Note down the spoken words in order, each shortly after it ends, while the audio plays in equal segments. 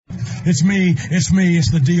It's me,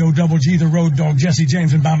 it's the D-O-double-G, the road dog, Jesse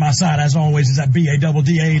James, and by my side, as always, is that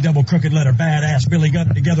B-A-double-D-A, double crooked letter, badass Billy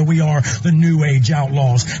Gunn. Together we are the New Age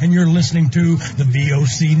Outlaws, and you're listening to the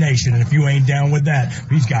VOC Nation, and if you ain't down with that,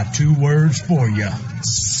 he's got 2 words for you.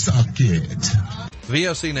 Suck it.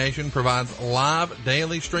 VOC Nation provides live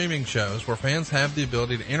daily streaming shows where fans have the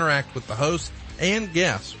ability to interact with the hosts and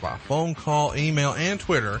guests by phone call, email, and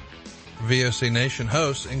Twitter. VOC Nation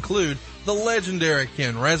hosts include the legendary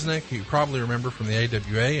Ken Resnick, who you probably remember from the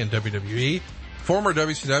AWA and WWE, former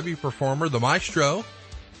WCW performer The Maestro,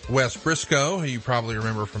 Wes Briscoe, who you probably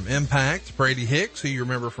remember from Impact, Brady Hicks, who you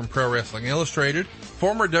remember from Pro Wrestling Illustrated,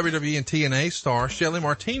 former WWE and TNA star Shelly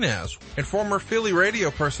Martinez, and former Philly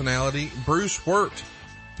radio personality Bruce Wirt.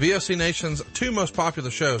 VOC Nation's 2 most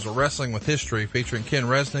popular shows are Wrestling with History, featuring Ken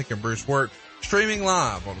Resnick and Bruce Wirt, streaming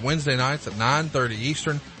live on Wednesday nights at 9:30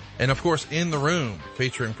 Eastern, and of course, In the Room,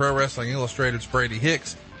 featuring Pro Wrestling Illustrated's Brady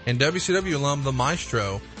Hicks and WCW alum The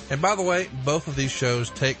Maestro. And by the way, both of these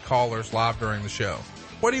shows take callers live during the show.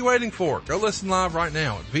 What are you waiting for? Go listen live right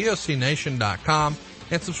now at VOCNation.com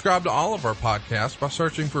and subscribe to all of our podcasts by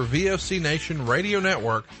searching for VOC Nation Radio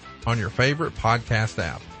Network on your favorite podcast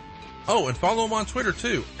app. Oh, and follow them on Twitter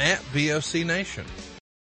too, at VOC Nation.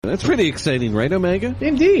 That's pretty exciting, right, Omega?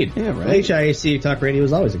 Indeed. Yeah, right. HIAC Talk Radio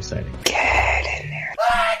is always exciting. Get in there.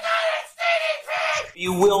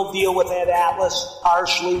 You will deal with Ed Atlas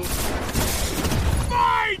harshly.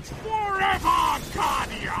 Fight forever,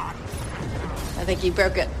 Guardian! I think you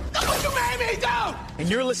broke it. Look what you made me do! And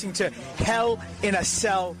you're listening to Hell in a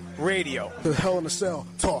Cell Radio. The Hell in a Cell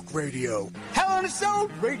Talk Radio. Hell in a Cell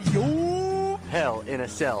Radio. Hell in a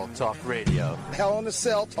Cell Talk Radio. Hell in a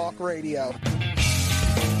Cell Talk Radio.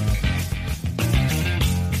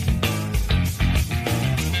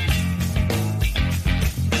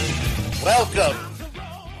 Welcome.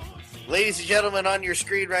 Ladies and gentlemen, on your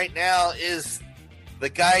screen right now is the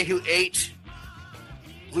guy who ate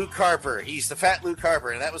Luke Harper. He's the fat Luke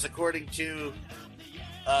Harper, and that was according to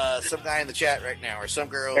some guy in the chat right now, or some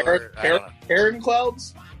girl. Aaron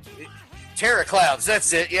Clouds? Tara Clouds,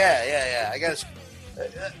 that's it. Yeah. I guess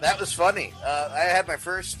that was funny. I had my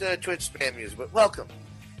first Twitch spam music, but welcome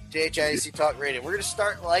to HIAC Talk Radio. We're going to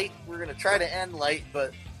start light. We're going to try to end light,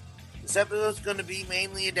 but this episode's going to be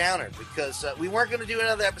mainly a downer because we weren't going to do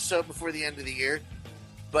another episode before the end of the year,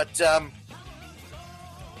 but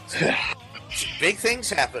big things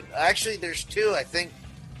happen. Actually, there's 2. I think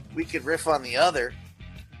we could riff on the other,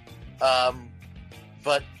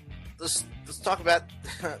 but let's talk about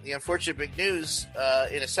the unfortunate big news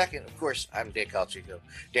in a second. Of course, I'm Dan Calchico,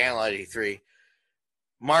 Dan83,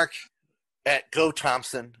 Mark at Go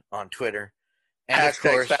Thompson on Twitter. And hashtag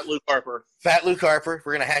of course, Fat Luke Harper. Fat Luke Harper.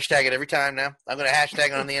 We're going to hashtag it every time now. I'm going to hashtag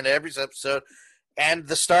it on the end of every episode. And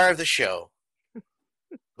the star of the show,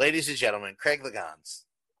 ladies and gentlemen, Craig Legans.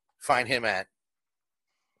 Find him at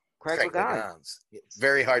Craig Legans.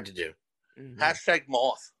 Very hard to do. Mm-hmm. Hashtag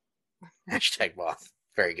Moth. Hashtag Moth.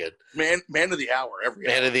 Very good. Man of the hour.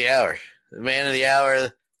 Man of the hour. The man of the hour.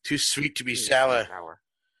 Too sweet to be sour.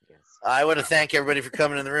 I want to thank everybody for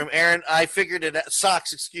coming in the room. Aaron, I figured it out.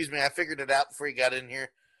 I figured it out before you got in here.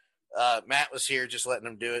 Matt was here, just letting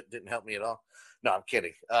him do it. Didn't help me at all. No, I'm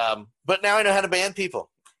kidding. But now I know how to ban people.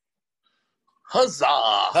 Huzzah!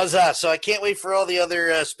 Huzzah! So I can't wait for all the other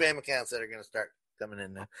spam accounts that are going to start coming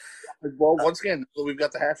in now. Well, once again, we've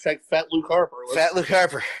got the hashtag Fat Luke Harper. Fat Luke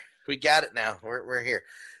Harper. We got it now. We're here.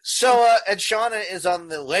 So, and Shauna is on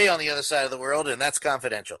the other side of the world, and that's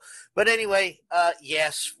confidential. But anyway,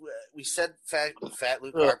 yes, we said Fat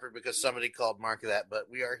Luke Harper because somebody called Mark that, but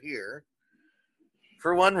we are here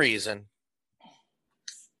for one reason.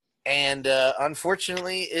 And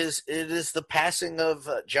unfortunately, it is the passing of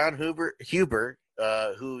John Huber,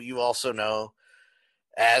 who you also know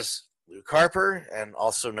as Luke Harper and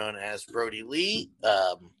also known as Brody Lee.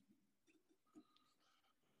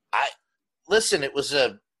 Listen, it was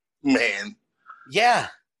a man. Yeah,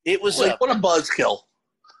 it was what a buzzkill.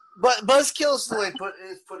 But buzzkill is the way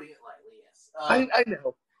is putting it lightly. Yes, I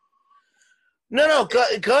know. No,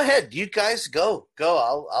 go ahead. You guys go.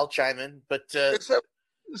 I'll chime in. But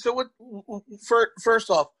so what? First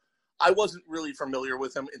off, I wasn't really familiar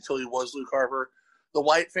with him until he was Luke Harper. The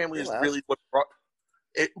Wyatt family is really what brought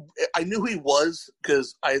it. I knew he was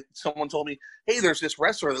because someone told me, "Hey, there's this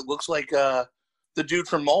wrestler that looks like the dude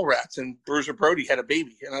from Mallrats, and Bruiser Brody had a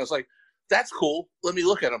baby." And I was like, "That's cool. Let me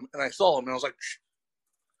look at him." And I saw him, and I was like,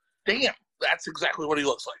 "Damn, that's exactly what he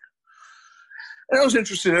looks like." And I was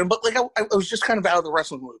interested in him, but I was just kind of out of the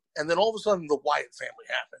wrestling loop. And then all of a sudden, the Wyatt family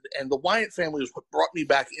happened, and the Wyatt family was what brought me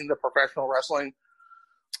back into professional wrestling,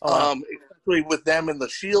 especially with them in the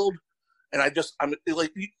Shield, And I'm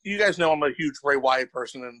like, you guys know I'm a huge Bray Wyatt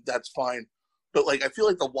person, and that's fine. But like, I feel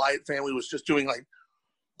like the Wyatt family was just doing like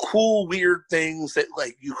cool, weird things that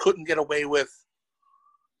like you couldn't get away with,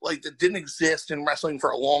 like that didn't exist in wrestling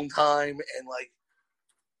for a long time. And like,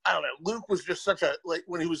 I don't know, Luke was just such a, like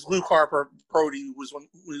when he was Luke Harper, Brody was when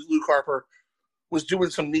Luke Harper was doing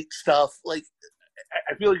some neat stuff. Like,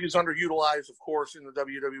 I feel like he's underutilized, of course, in the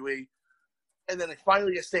WWE. And then it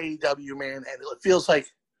finally gets to AEW, man, and it feels like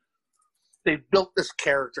they built this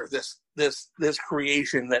character, this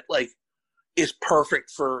creation that like is perfect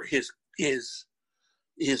for his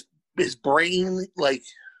brain. Like,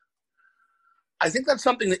 I think that's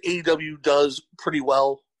something that AEW does pretty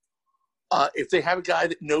well. If they have a guy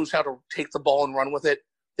that knows how to take the ball and run with it,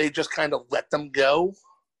 they just kind of let them go,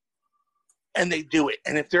 and they do it.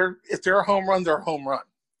 And if they're a home run, they're a home run.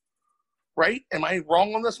 Right? Am I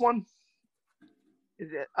wrong on this one?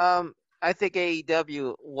 I think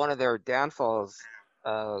AEW, one of their downfalls,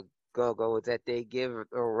 Go-Go, is that they give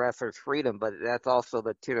the wrestlers freedom, but that's also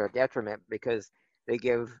to their detriment because they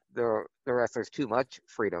give the wrestlers too much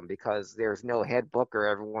freedom because there's no head booker.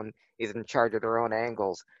 Everyone is in charge of their own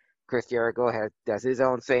angles. Chris Jericho does his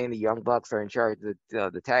own thing. The Young Bucks are in charge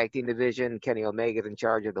of the tag team division. Kenny Omega is in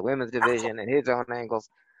charge of the women's division and his own angles.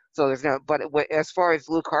 So there's no. But as far as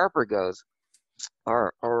Luke Harper goes,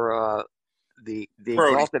 or the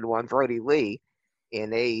exalted one, Brody Lee,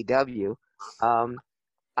 in AEW,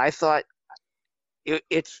 I thought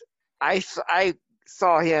I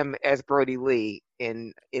saw him as Brody Lee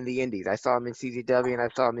in the Indies. I saw him in CZW and I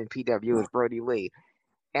saw him in PW as Brody Lee.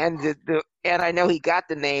 And and I know he got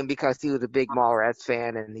the name because he was a big Mallrats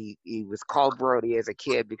fan, and he was called Brody as a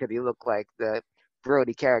kid because he looked like the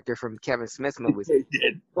Brody character from Kevin Smith's movies.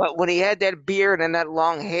 But when he had that beard and that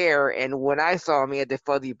long hair, and when I saw him, he had the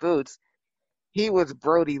fuzzy boots, he was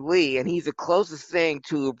Brody Lee, and he's the closest thing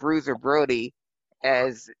to a Bruiser Brody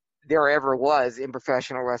as there ever was in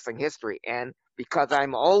professional wrestling history. And because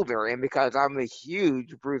I'm older, and because I'm a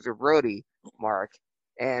huge Bruiser Brody mark,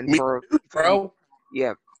 and for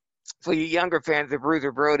you younger fans, the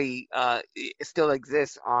Bruiser Brody still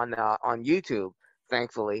exists on YouTube,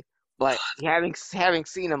 thankfully. But having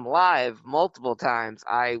seen him live multiple times,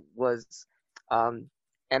 I was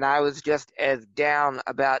just as down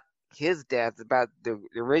about his death, about the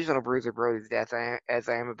original Bruiser Brody's death, as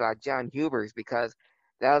I am about John Huber's, because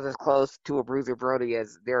that was as close to a Bruiser Brody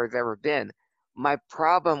as there has ever been. My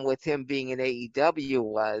problem with him being in AEW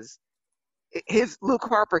was his Luke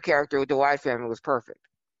Harper character with the Wyatt family was perfect.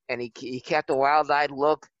 And he kept a wild-eyed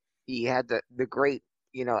look. He had the great,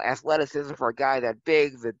 athleticism for a guy that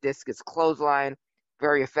big, the discus clothesline,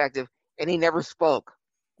 very effective. And he never spoke,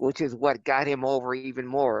 which is what got him over even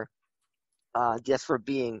more, just for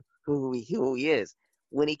being who he is.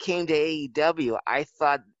 When he came to AEW, I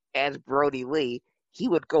thought as Brody Lee, he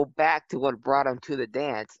would go back to what brought him to the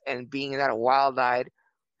dance, and being that wild-eyed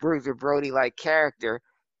Bruiser Brody-like character,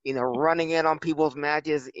 running in on people's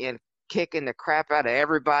matches and kicking the crap out of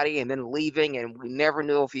everybody and then leaving, and we never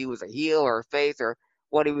knew if he was a heel or a face or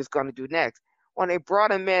what he was going to do next. When they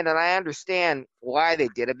brought him in, and I understand why they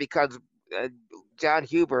did it, because John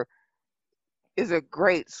Huber is a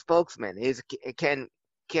great spokesman. He can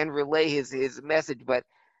relay his message, but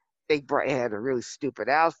he had a really stupid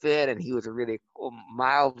outfit, and he was a really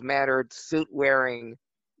mild-mannered, suit-wearing,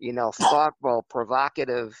 thoughtful,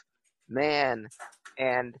 provocative man,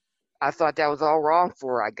 and I thought that was all wrong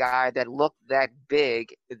for a guy that looked that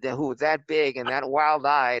big, who was that big and that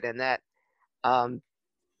wild-eyed, and that.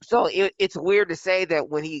 So it's weird to say that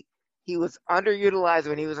when he was underutilized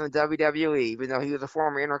when he was in WWE, even though he was a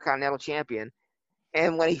former Intercontinental Champion,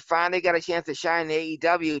 and when he finally got a chance to shine in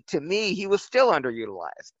AEW, to me he was still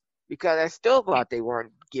underutilized because I still thought they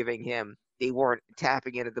weren't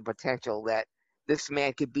tapping into the potential that this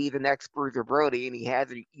man could be the next Bruiser Brody, and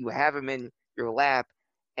you have him in your lap.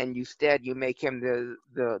 And instead, you make him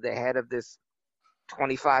the head of this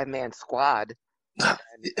 25-man squad as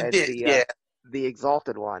the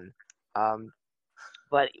exalted one.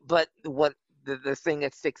 But what the thing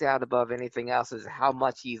that sticks out above anything else is how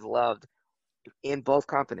much he's loved in both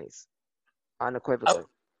companies, unequivocally.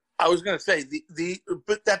 I was going to say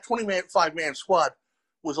but that 25-man squad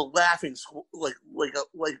was a laughing like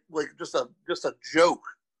just a joke.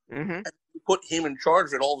 Mm-hmm. And you put him in charge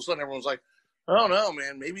of it. All of a sudden, everyone's like, I don't know,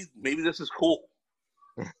 man. Maybe this is cool.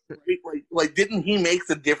 like, didn't he make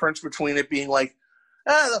the difference between it being like,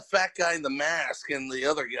 the fat guy in the mask and the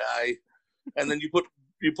other guy, and then you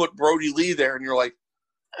put Brody Lee there, and you're like,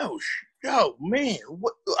 oh man,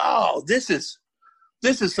 what? Oh, this is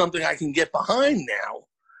something I can get behind now,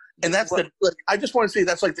 and that's I just want to say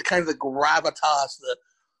that's like the kind of the gravitas,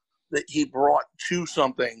 that he brought to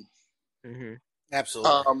something. Mm-hmm.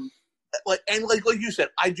 Absolutely. Like you said,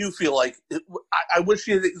 I do feel like I wish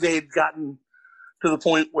they had gotten to the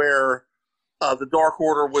point where the Dark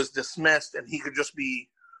Order was dismissed and he could just be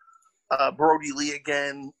Brody Lee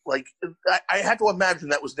again. Like I had to imagine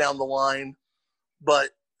that was down the line, but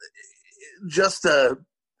just to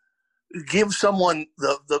give someone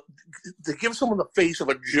the face of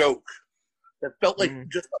a joke that felt like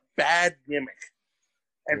just a bad gimmick,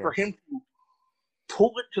 and for him to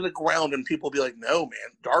pull it to the ground and people be like, no, man,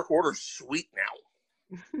 Dark Order's sweet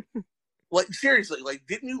now. Like, seriously, like,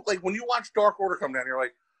 didn't you, like, when you watch Dark Order come down, you're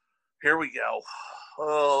like, here we go.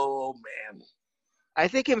 Oh, man. I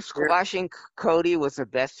think him squashing Cody was the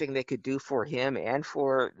best thing they could do for him and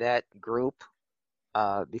for that group,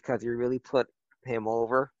 because he really put him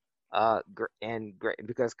over,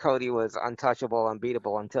 because Cody was untouchable,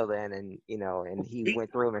 unbeatable until then, and he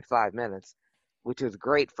went through him in 5 minutes, which was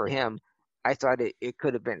great for him. I thought it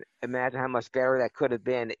could have been. Imagine how much better that could have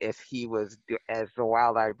been if he was as the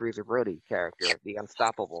Wild-Eyed Bruiser Brody character, the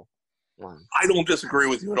unstoppable one. I don't disagree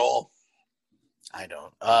with you at all. I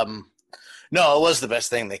don't. No, it was the best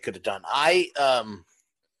thing they could have done.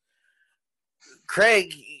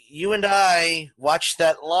 Craig, you and I watched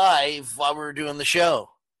that live while we were doing the show.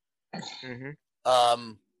 Mm-hmm.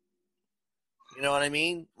 You know what I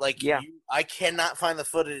mean? Like, yeah. I cannot find the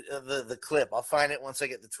footage of the clip. I'll find it once I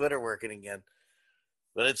get the Twitter working again.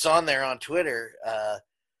 But it's on there on Twitter.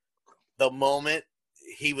 The moment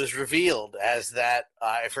he was revealed as that,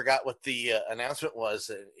 I forgot what the announcement was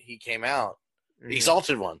that he came out. The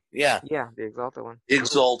Exalted One. Yeah. Yeah, the Exalted One.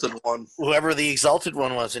 Exalted One. Whoever the Exalted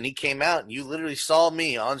One was, and he came out, and you literally saw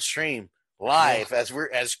me on stream live as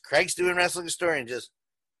Craig's doing Wrestling Historian, just.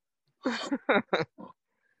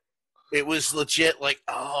 It was legit like,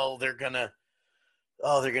 they're gonna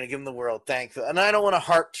give him the world. Thankful. And I don't want to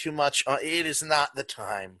harp too much on it. Is not the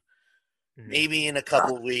time. Maybe in a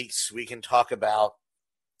couple of weeks we can talk about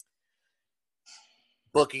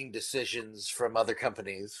booking decisions from other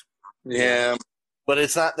companies. Yeah. But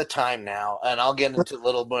it's not the time now, and I'll get into a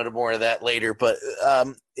little bit more of that later. But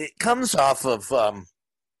it comes off of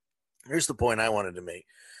here's the point I wanted to make.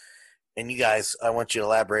 And you guys, I want you to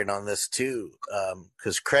elaborate on this too,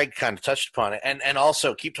 because Craig kind of touched upon it, and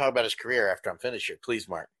also keep talking about his career after I'm finished here, please,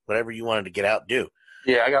 Mark. Whatever you wanted to get out, do.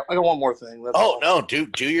 Yeah, I got one more thing. That's no, do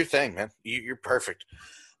your thing, man. You're perfect.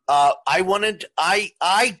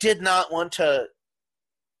 I did not want to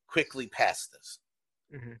quickly pass this.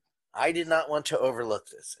 Mm-hmm. I did not want to overlook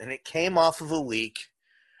this, and it came off of a week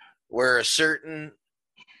where a certain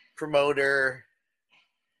promoter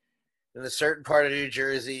in a certain part of New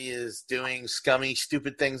Jersey is doing scummy,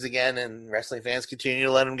 stupid things again, and wrestling fans continue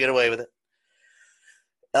to let him get away with it.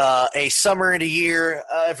 A summer and a year,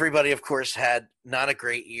 everybody, of course, had not a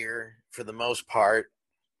great year for the most part.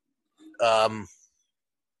 And,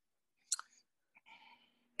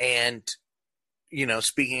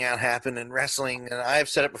 speaking out happened in wrestling, and I've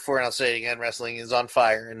said it before and I'll say it again, wrestling is on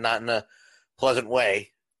fire and not in a pleasant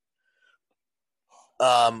way.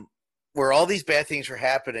 Where all these bad things were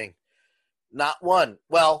happening, not one,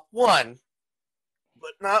 but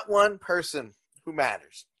not one person who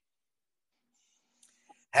matters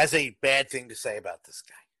has a bad thing to say about this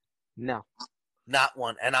guy. No. Not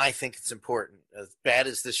one. And I think it's important. As bad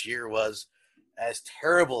as this year was, as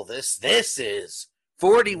terrible this is,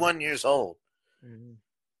 41 years old,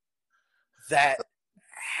 that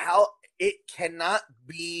how it cannot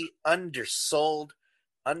be undersold,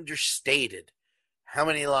 understated how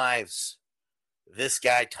many lives this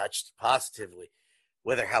guy touched positively,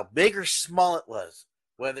 whether how big or small it was,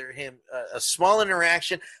 whether a small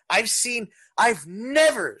interaction. I've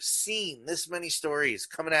never seen this many stories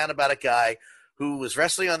coming out about a guy who was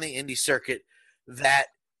wrestling on the indie circuit that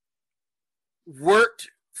worked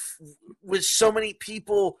with so many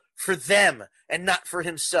people for them and not for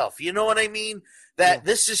himself. You know what I mean? That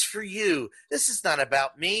This is for you. This is not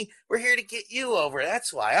about me. We're here to get you over.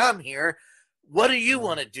 That's why I'm here. What do you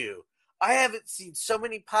want to do? I haven't seen so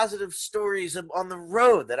many positive stories on the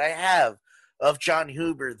road that I have of John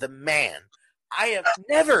Huber, the man. I have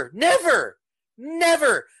never,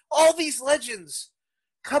 all these legends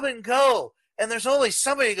come and go, and there's always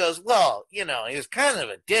somebody who goes, well, he was kind of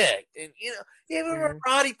a dick. And, even when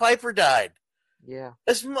Roddy Piper died. Yeah.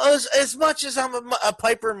 As much as I'm a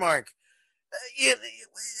Piper mark,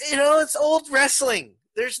 it's old wrestling.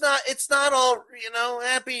 It's not all,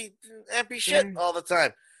 happy shit all the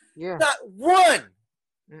time. Yeah. Not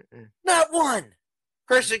one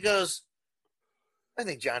person goes, I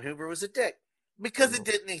think John Huber was a dick, because it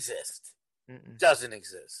didn't exist. Doesn't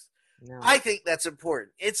exist. No. I think that's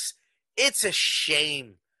important. It's a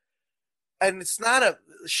shame and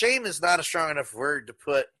shame is not a strong enough word to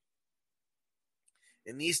put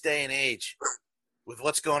in these day and age with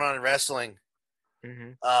what's going on in wrestling.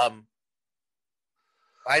 Mm-hmm.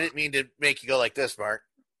 I didn't mean to make you go like this, Mark.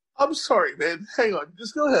 I'm sorry, man. Hang on.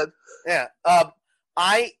 Just go ahead. Yeah.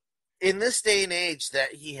 In this day and age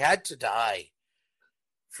that he had to die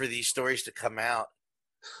for these stories to come out.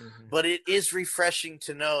 Mm-hmm. But it is refreshing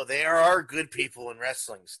to know there are good people in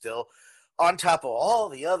wrestling still, on top of all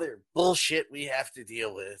the other bullshit we have to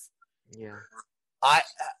deal with. Yeah.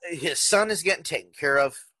 His son is getting taken care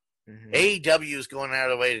of. Mm-hmm. AEW is going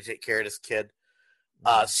out of the way to take care of this kid.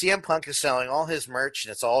 CM Punk is selling all his merch,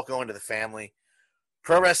 and it's all going to the family.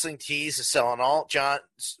 Pro Wrestling Tees is selling all.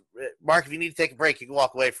 Mark, if you need to take a break, you can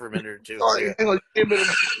walk away for a minute or two. Sorry, hang on.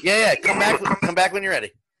 Yeah. Come back when you're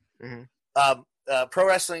ready. Mm-hmm. Pro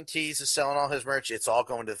Wrestling Tees is selling all his merch. It's all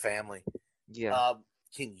going to the family. Yeah.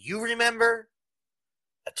 Can you remember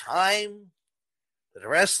a time that a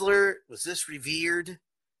wrestler was this revered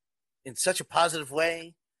in such a positive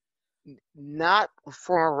way? Not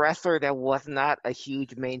for a wrestler that was not a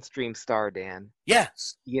huge mainstream star, Dan.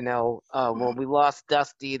 Yes. When we lost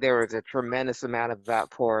Dusty, there was a tremendous amount of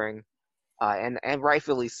outpouring, and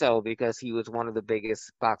rightfully so, because he was one of the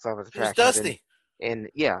biggest box office attractions Dusty. in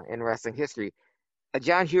wrestling history.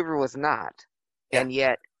 John Huber was not, and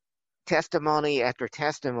yet testimony after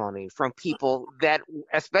testimony from people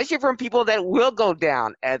especially from people that will go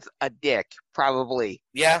down as a dick, probably.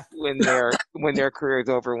 Yeah. When their career is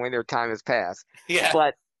over, when their time has passed. Yeah.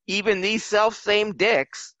 But even these self-same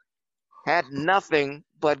dicks had nothing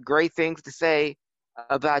but great things to say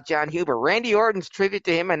about John Huber. Randy Orton's tribute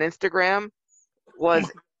to him on Instagram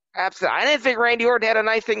was absolute. I didn't think Randy Orton had a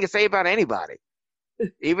nice thing to say about anybody.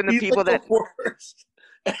 Even the people that worst.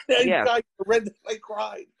 And then I read that, I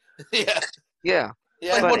cried. Yeah. Yeah.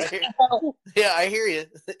 Yeah, I hear you.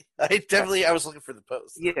 I was looking for the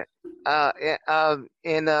post. Yeah.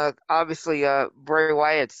 And obviously Bray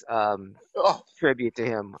Wyatt's tribute to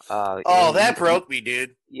him. That broke me,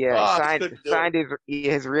 dude. Yeah, signed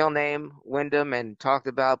his real name, Wyndham, and talked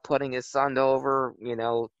about putting his son over,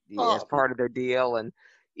 as part of their deal, and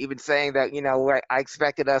even saying that, I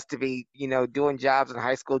expected us to be, doing jobs in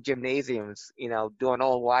high school gymnasiums, doing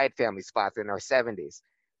old Wyatt family spots in our 70s,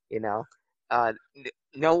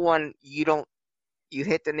 no one, you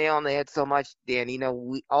hit the nail on the head so much, Dan.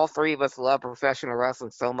 We all three of us love professional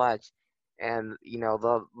wrestling so much, and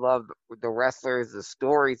love the wrestlers, the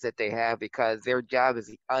stories that they have, because their job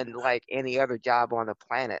is unlike any other job on the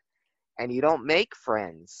planet. And you don't make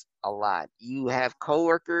friends a lot. You have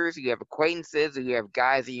coworkers, you have acquaintances, you have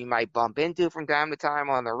guys that you might bump into from time to time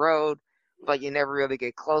on the road, but you never really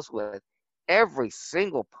get close with. Every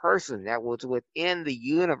single person that was within the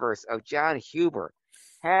universe of John Huber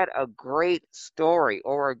had a great story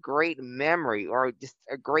or a great memory or just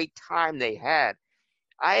a great time they had.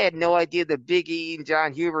 I had no idea that Big E and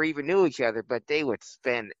John Huber even knew each other, but they would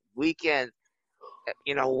spend weekends,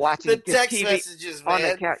 watching the text TV messages, on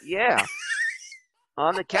man. the couch. Yeah,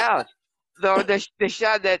 on the couch. Though the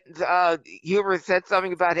shot that Huber said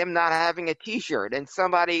something about him not having a T-shirt, and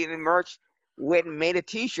somebody in the merch went and made a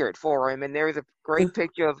T-shirt for him, and there was a great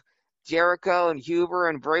picture of Jericho and Huber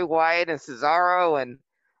and Bray Wyatt and Cesaro and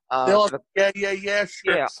sure.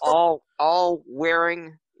 all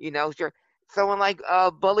wearing sure. Someone like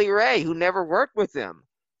Bully Ray, who never worked with him,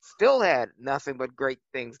 still had nothing but great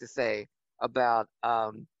things to say about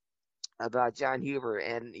John Huber.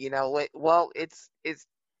 And it's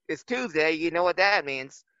Tuesday. You know what that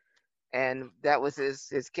means, and that was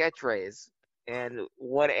his catchphrase. And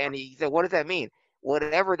he said, what does that mean?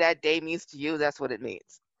 Whatever that day means to you, that's what it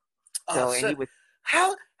means.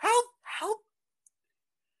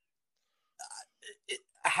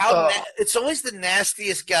 It's always the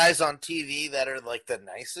nastiest guys on TV that are like the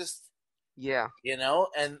nicest. Yeah.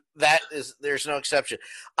 And there's no exception.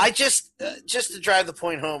 I just to drive the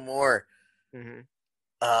point home more. Mm-hmm.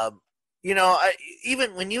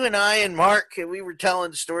 Even when you and I and Mark, we were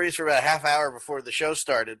telling stories for about a half hour before the show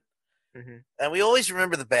started, mm-hmm. and we always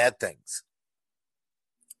remember the bad things.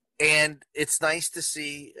 And it's nice to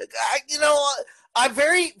see. I'm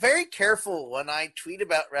very, very careful when I tweet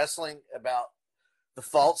about wrestling, about the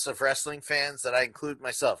faults of wrestling fans, that I include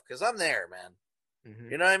myself, because I'm there, man.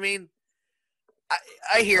 Mm-hmm. You know what I mean?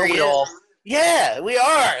 I hear you. We all. Yeah, we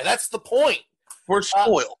are. That's the point. We're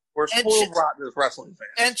spoiled. We're spoiled rotten as wrestling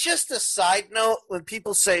fans. And just a side note, when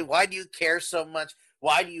people say, why do you care so much?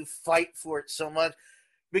 Why do you fight for it so much?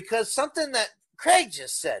 Because something that Craig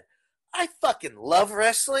just said, I fucking love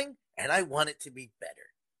wrestling, and I want it to be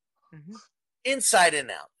better. Mm-hmm. Inside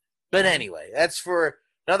and out. But anyway, that's for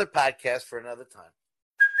another podcast for another time.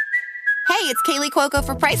 Hey, it's Kaylee Cuoco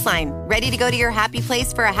for Priceline. Ready to go to your happy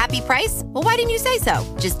place for a happy price? Well, why didn't you say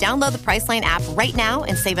so? Just download the Priceline app right now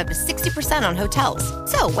and save up to 60% on hotels.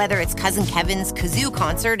 So whether it's Cousin Kevin's Kazoo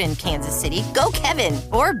Concert in Kansas City, go Kevin,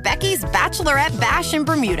 or Becky's Bachelorette Bash in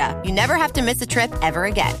Bermuda, you never have to miss a trip ever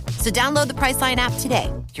again. So download the Priceline app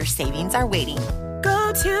today. Your savings are waiting.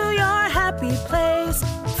 Go to your happy place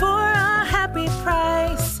for a happy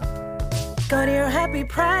price. Go to your happy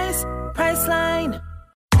price, Priceline.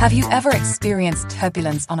 Have you ever experienced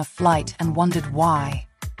turbulence on a flight and wondered why?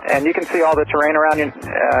 And you can see all the terrain around you.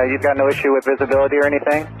 You've got no issue with visibility or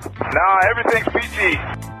anything? No, everything's PG.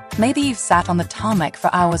 Maybe you've sat on the tarmac for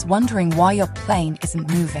hours wondering why your plane isn't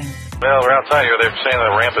moving. Well, we're outside here. They're saying the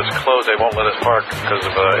ramp is closed. They won't let us park because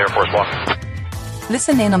of Air Force One.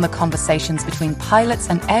 Listen in on the conversations between pilots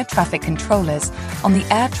and air traffic controllers on the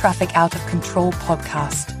Air Traffic Out of Control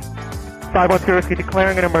podcast. 510 Whiskey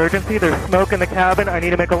declaring an emergency. There's smoke in the cabin. I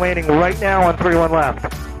need to make a landing right now on 31 left.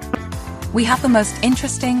 We have the most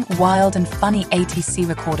interesting, wild, and funny ATC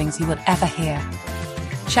recordings you will ever hear.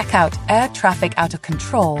 Check out Air Traffic Out of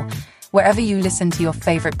Control wherever you listen to your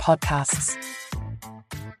favorite podcasts.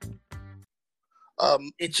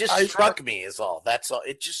 It just struck me is all. That's all.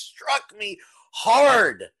 It just struck me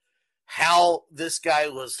hard how this guy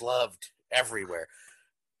was loved everywhere.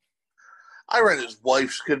 I read his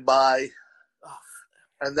wife's goodbye,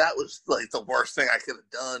 and that was like the worst thing I could have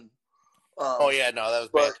done. No, that was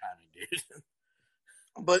bad timing, dude.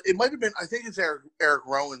 But it might have been. I think it's Eric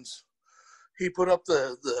Rowan's. He put up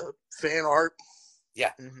the fan art,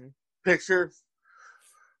 picture,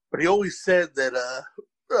 but he always said that.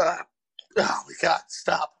 Oh my God!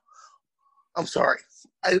 Stop! I'm sorry.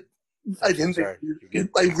 I didn't think.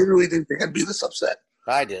 I literally didn't think I'd be this upset.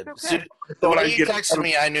 I did. Okay. So when you texted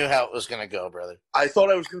me, I knew how it was going to go, brother. I thought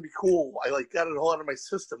I was going to be cool. I got it all out of my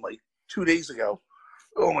system 2 days ago.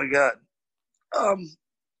 Oh my God.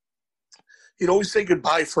 He'd always say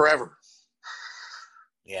goodbye forever.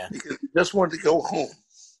 Yeah. Because he just wanted to go home.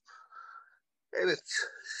 And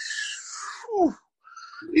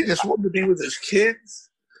he just wanted to be with his kids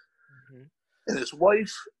and his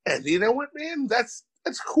wife. And you know what, man? That's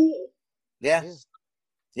cool. Yeah.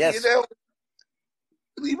 Yes. You know,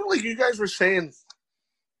 even like you guys were saying,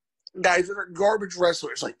 guys that are garbage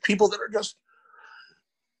wrestlers, people that are just,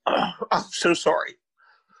 I'm so sorry.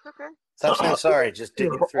 Okay. Stop saying sorry. Just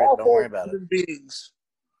dig it through it. Don't worry about it. Beings,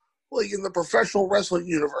 in the professional wrestling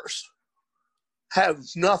universe, have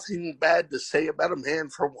nothing bad to say about a man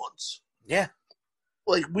for once. Yeah.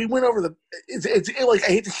 We went over it's I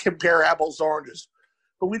hate to compare apples to oranges,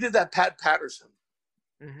 but we did that Pat Patterson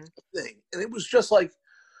thing. And it was just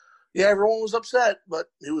everyone was upset, but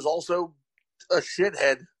he was also a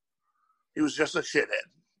shithead. He was just a shithead,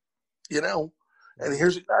 you know? And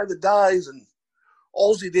here's a guy that dies, and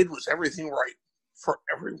all he did was everything right for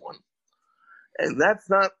everyone. And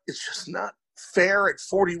it's just not fair at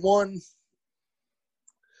 41.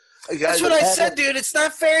 That's what I said, dude. It's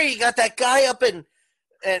not fair. You got that guy up in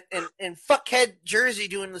fuckhead Jersey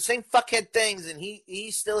doing the same fuckhead things, and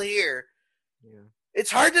he's still here. Yeah.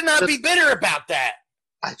 It's hard to not be bitter about that.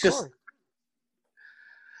 I'm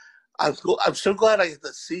so glad I get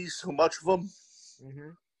to see so much of them.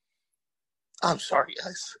 Mm-hmm. I'm sorry,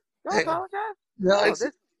 guys. Don't apologize. No,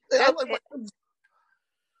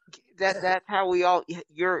 that's how we all.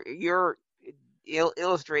 You're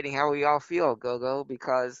illustrating how we all feel, Go-Go,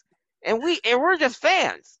 because we're just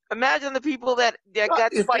fans. Imagine the people that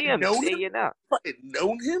got to see him. If I had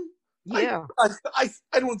known him, yeah, I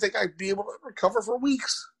don't think I'd be able to recover for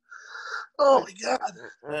weeks. Oh my God!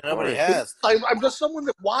 Nobody has. I'm just someone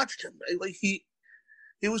that watched him. He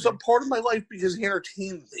was a part of my life because he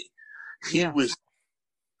entertained me. He was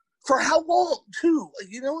for how long too?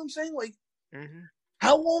 You know what I'm saying?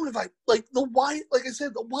 How long have I the Wyatt? Like I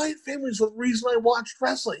said, the Wyatt family is the reason I watched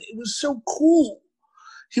wrestling. It was so cool.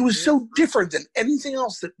 He was so different than anything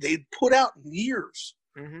else that they'd put out in years.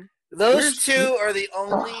 Mm-hmm. Those two are the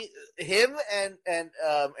only him and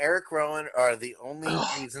Eric Rowan are the only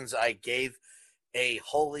reasons I gave a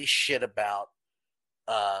holy shit about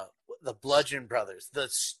the Bludgeon Brothers. The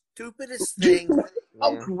stupidest thing.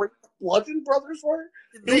 How great the Bludgeon Brothers were.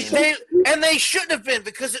 They shouldn't have been,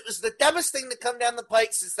 because it was the dumbest thing to come down the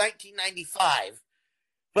pike since 1995.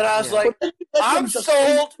 But I was like, I'm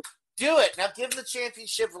sold. Do it. Now give him the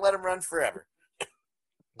championship and let him run forever.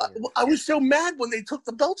 I was so mad when they took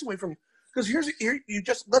the belts away from him, because here you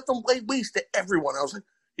just let them lay waste to everyone. I was like,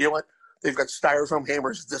 you know what? They've got styrofoam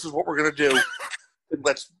hammers. This is what we're gonna do.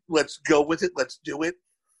 let's go with it. Let's do it.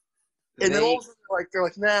 And then all of a sudden they're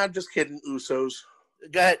like, nah, just kidding, Usos.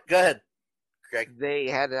 Go ahead. Greg. They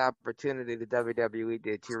had an opportunity, the WWE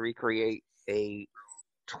did, to recreate a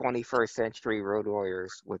 21st century Road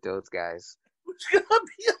Warriors with those guys. It's gonna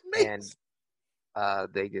be amazing. And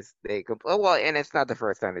and it's not the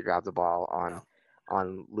first time they dropped the ball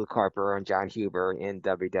on Luke Harper and John Huber in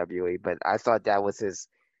WWE, but I thought that was his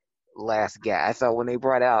last gag. I thought when they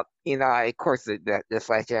brought out, of course the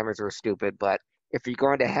Sledgehammers were stupid, but if you're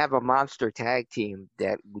going to have a monster tag team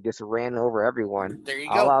that just ran over everyone, there you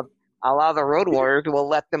go. Allow the Road Warriors, will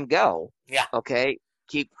let them go. Yeah. Okay.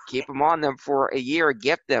 Keep them on them for a year.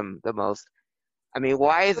 Gift them the most. I mean,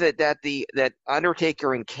 why is it that that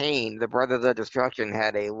Undertaker and Kane, the Brothers of Destruction,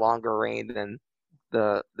 had a longer reign than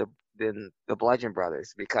the Bludgeon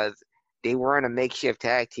Brothers? Because they weren't a makeshift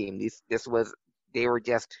tag team. They were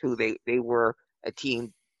just who they were, a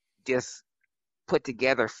team just put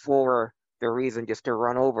together for the reason just to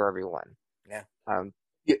run over everyone. Yeah. And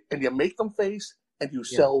you make them face, and you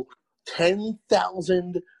sell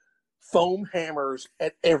 10,000 foam hammers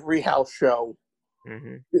at every house show.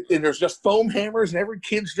 Mm-hmm. And there's just foam hammers, and every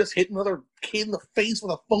kid's just hitting another kid in the face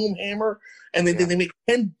with a foam hammer, and then they make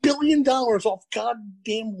 $10 billion off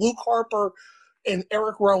goddamn Luke Harper and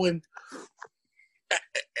Eric Rowan.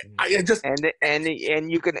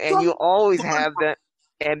 You always have that,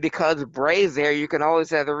 and because Bray's there, you can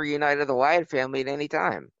always have the reunited the Wyatt family at any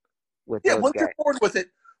time. Once you're bored with it,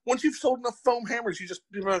 once you've sold enough foam hammers, you're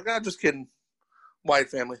like, just kidding, Wyatt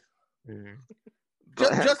family. Mm-hmm.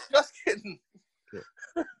 Just kidding.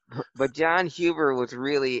 But John Huber was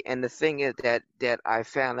really, and the thing is that I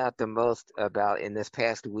found out the most about in this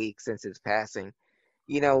past week since his passing,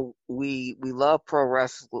 we love pro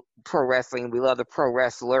wrestling, we love the pro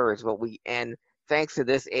wrestlers, and thanks to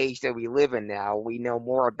this age that we live in now, we know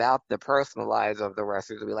more about the personal lives of the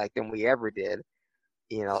wrestlers we like than we ever did,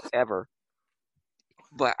 ever.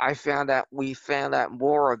 But we found out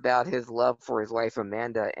more about his love for his wife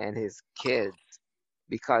Amanda and his kids,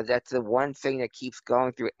 because that's the one thing that keeps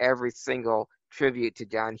going through every single tribute to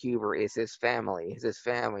John Huber is his family. His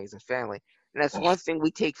family. And that's one thing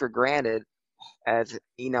we take for granted as,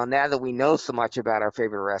 now that we know so much about our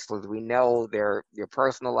favorite wrestlers. We know their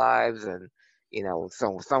personal lives and,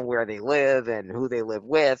 somewhere they live and who they live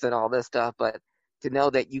with and all this stuff. But to know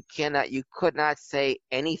that you could not say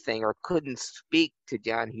anything or couldn't speak to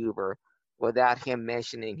John Huber without him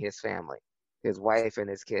mentioning his family, his wife and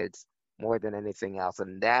his kids, more than anything else.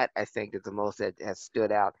 And that, I think, is the most that has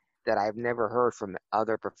stood out that I've never heard from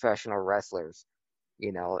other professional wrestlers.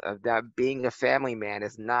 Of that being a family man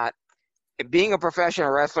is not – being a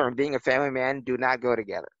professional wrestler and being a family man do not go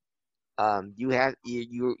together.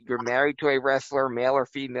 You're married to a wrestler, male or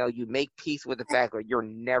female. You make peace with the fact that you're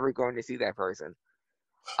never going to see that person.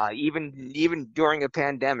 Even during a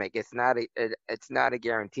pandemic, it's not a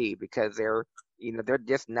guarantee because they're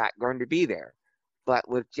just not going to be there. But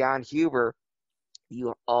with John Huber,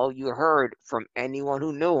 all you heard from anyone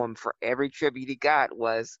who knew him for every tribute he got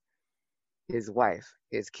was his wife,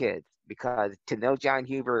 his kids. Because to know John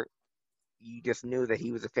Huber, you just knew that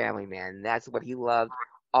he was a family man. And that's what he loved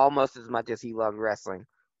almost as much as he loved wrestling,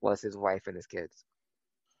 was his wife and his kids.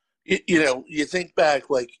 You think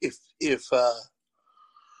back, like if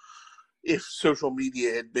social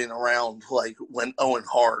media had been around, like when Owen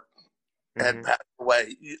Hart had passed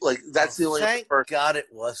away, like that's the only. Thank God it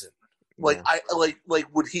wasn't. Like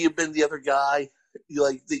would he have been the other guy?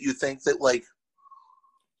 That you think that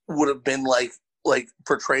would have been like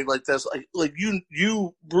portrayed like this? Like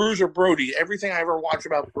you Bruiser Brody. Everything I ever watch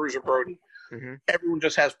about Bruiser Brody, everyone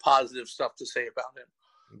just has positive stuff to say about him.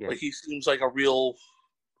 Yeah. Like he seems like a real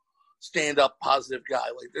stand-up, positive guy.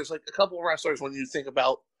 Like there's like a couple of wrestlers when you think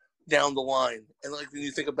about down the line, and like when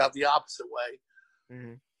you think about the opposite way.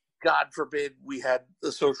 God forbid we had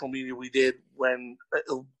the social media we did when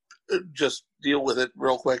just deal with it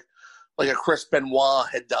real quick. Like a Chris Benoit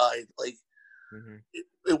had died. Like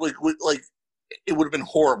it would have been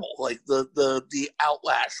horrible. Like the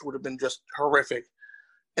outlash would have been just horrific.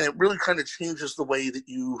 And it really kind of changes the way that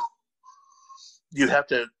you have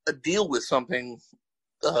to deal with something,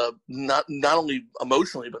 not only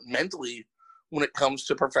emotionally, but mentally when it comes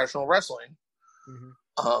to professional wrestling.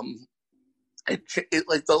 It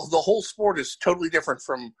like the whole sport is totally different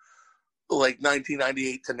from like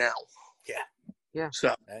 1998 to now. Yeah.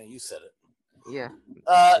 So you said it. Yeah.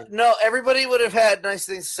 No, everybody would have had nice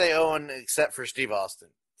things to say, Owen, except for Steve Austin.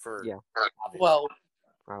 Well,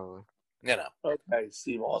 probably. Okay,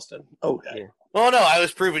 Steve Austin. Okay. Yeah. Well, no, I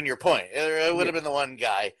was proving your point. It would have been the one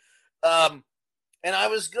guy. And I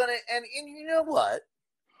was gonna, and you know what?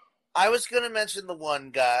 I was going to mention the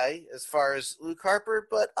one guy as far as Luke Harper,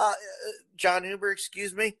 but John Huber,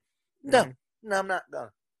 excuse me. No, I'm not going.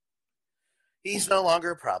 He's no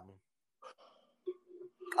longer a problem.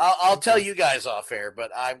 I'll tell you guys off air,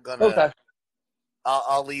 but I'm gonna. Okay.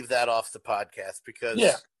 I'll leave that off the podcast because,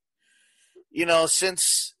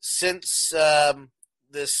 since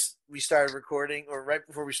this we started recording, or right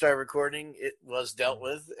before we started recording, it was dealt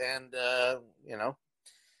with, and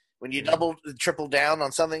when you triple down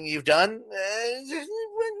on something you've done,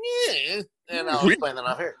 and I'll explain that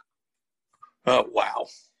off air. Oh wow!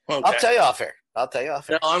 Okay. I'll tell you off air.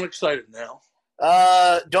 Yeah, I'm excited now.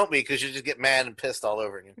 Don't be, because you just get mad and pissed all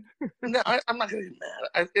over again. No, I'm not going to get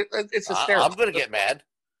mad. It's hysterical. I'm going to get mad.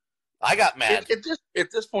 I got mad. At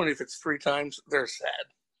this point, if it's 3 times, they're sad.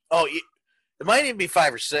 Oh, it might even be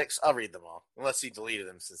 5 or 6. I'll read them all, unless he deleted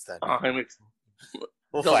them since then.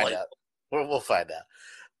 We'll find out. We'll find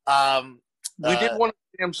out. We did want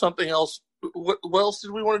to do something else. What else did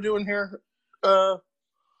we want to do in here?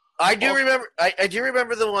 I do remember. I do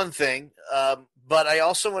remember the one thing. But I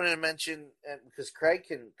also wanted to mention, because Craig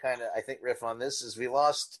can kind of, I think, riff on this, is we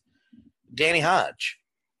lost Danny Hodge.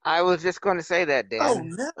 I was just going to say that, Dan. Oh,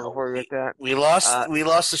 no. Before we get that. We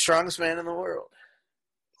lost the strongest man in the world.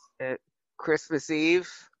 Christmas Eve,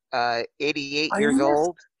 88 years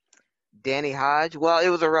old, Danny Hodge. Well, it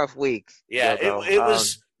was a rough week. Yeah, it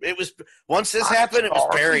was, once this happened, it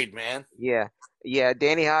was buried, man. Yeah,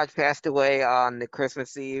 Danny Hodge passed away on the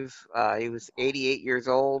Christmas Eve. He was 88 years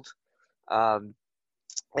old.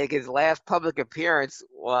 His last public appearance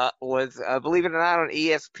was, believe it or not, on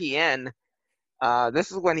ESPN. This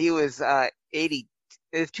is when he was 80.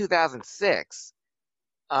 It was 2006.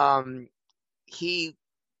 He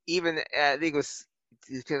even I think it was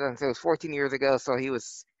 2006. It was 14 years ago. So he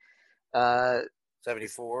was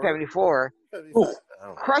 74. 74.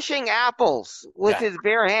 Crushing apples with his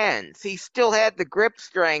bare hands. He still had the grip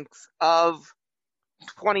strength of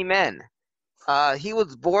 20 men. He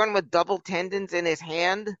was born with double tendons in his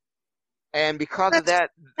hand, and because of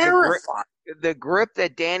that, the grip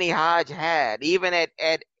that Danny Hodge had, even at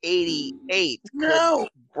 88, could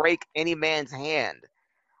break any man's hand.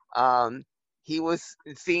 He was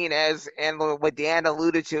seen as, and what Dan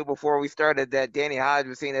alluded to before we started, that Danny Hodge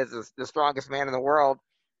was seen as the strongest man in the world,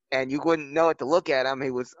 and you wouldn't know it to look at him.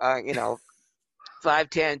 He was, 5'10",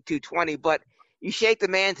 220, but you shake the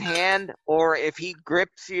man's hand, or if he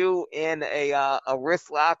grips you in a wrist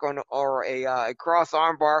lock or a cross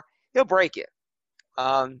arm bar, he'll break it.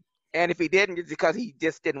 And if he didn't, it's because he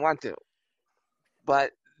just didn't want to.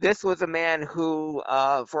 But this was a man who,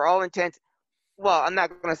 for all intents, well, I'm not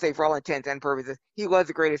going to say for all intents and purposes, he was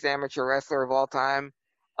the greatest amateur wrestler of all time.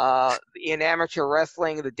 In amateur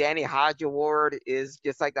wrestling, the Danny Hodge Award is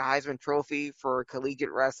just like the Heisman Trophy for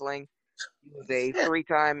collegiate wrestling. He was a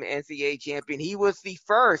 3-time NCAA champion. He was the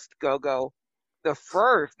first,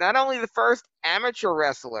 not only the first amateur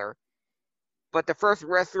wrestler, but the first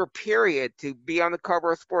wrestler, period, to be on the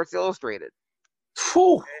cover of Sports Illustrated.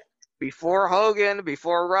 Whew. Before Hogan,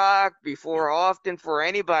 before Rock, before Austin, for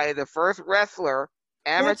anybody, the first wrestler,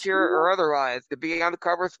 amateur or otherwise, to be on the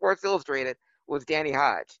cover of Sports Illustrated was Danny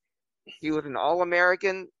Hodge. He was an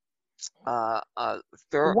All-American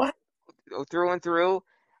through and through.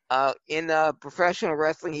 In professional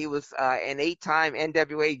wrestling, he was an 8-time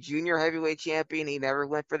NWA junior heavyweight champion. He never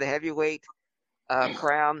went for the heavyweight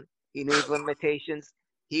crown. He knew his limitations.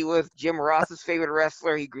 He was Jim Ross's favorite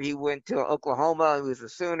wrestler. He went to Oklahoma. He was a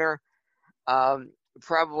Sooner.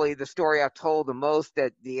 Probably the story I've told the most,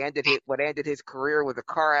 that what ended his career was a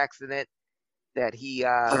car accident that he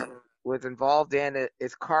was involved in.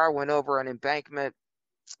 His car went over an embankment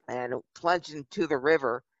and plunged into the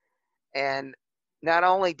river. And not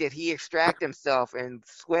only did he extract himself and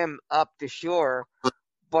swim up to shore,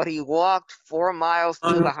 but he walked 4 miles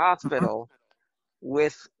to the hospital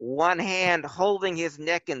with one hand holding his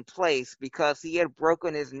neck in place because he had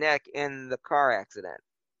broken his neck in the car accident.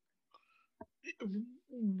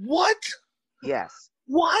 What? Yes.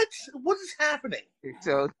 What? What is happening?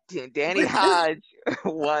 So Danny Hodge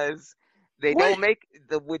they don't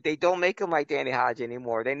make him like Danny Hodge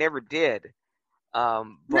anymore. They never did. But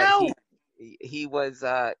no. He was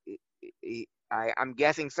I'm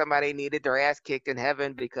guessing somebody needed their ass kicked in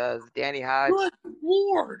heaven, because Danny Hodge, good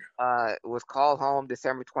Lord, was called home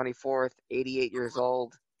December 24th, 88 years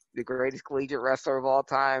old, the greatest collegiate wrestler of all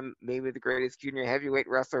time, maybe the greatest junior heavyweight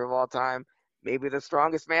wrestler of all time, maybe the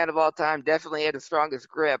strongest man of all time, definitely had the strongest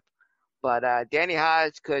grip. But Danny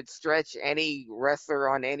Hodge could stretch any wrestler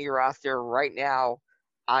on any roster right now,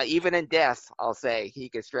 even in death, I'll say, he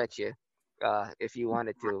could stretch you if you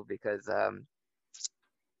wanted to, because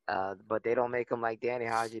but they don't make him like Danny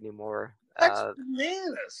Hodge anymore. That's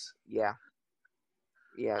bananas. Yeah.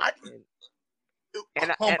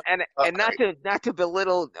 And not to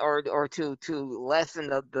belittle or to lessen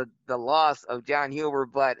the loss of John Huber,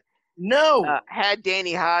 but had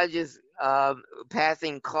Danny Hodges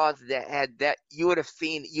passing caused that you would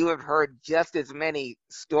have heard just as many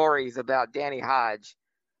stories about Danny Hodge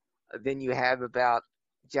than you have about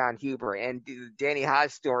John Huber, and Danny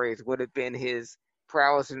Hodge stories would have been his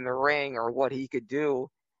prowess in the ring or what he could do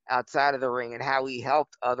outside of the ring and how he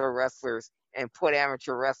helped other wrestlers and put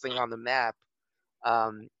amateur wrestling on the map.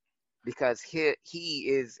 Because he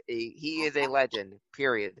is a legend,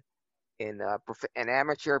 period, in an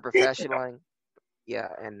amateur, professional,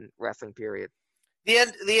 and wrestling, period. The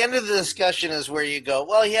end of the discussion is where you go,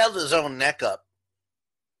 well, he held his own neck up.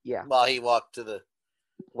 Yeah. While he walked to the.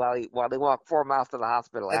 While they walked 4 miles to the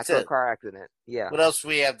hospital after a car accident. Yeah. What else do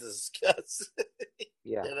we have to discuss?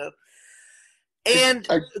 Yeah. You know? And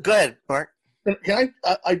go ahead, Mark. Can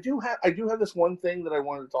I do have this one thing that I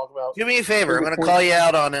wanted to talk about. Do me a favor. I'm going to call you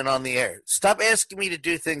out on it on the air. Stop asking me to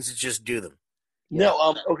do things and just do them.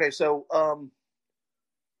 No. Okay. So I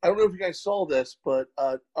don't know if you guys saw this, but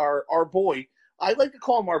our boy, I like to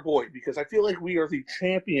call him our boy because I feel like we are the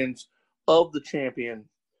champions of the champion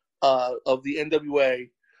of the NWA,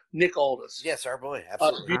 Nick Aldis. Yes, our boy.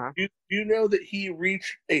 Absolutely. Do you know that he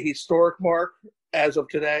reached a historic mark as of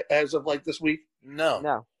today, as of like this week?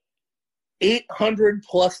 No. 800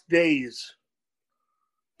 plus days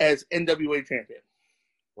as NWA champion.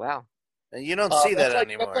 Wow. And you don't see that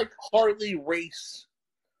anymore. That's like Harley Race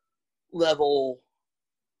level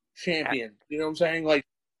champion. You know what I'm saying? Like,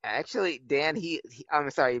 actually, Dan,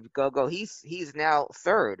 I'm sorry, Go. He's now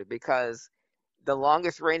third because the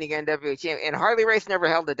longest reigning NWA champion, and Harley Race never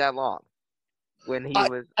held it that long. When he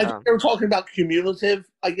was, I think they were talking about cumulative,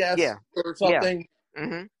 I guess, or something. Yeah.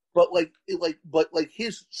 Mm-hmm. But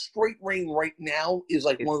his straight reign right now is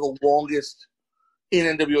like one of the longest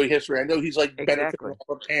in NWA history. I know he's like benefiting from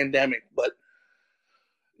a pandemic, but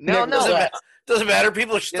doesn't matter.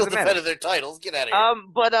 People are still defending their titles. Get out of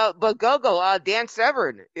here. But Go. Dan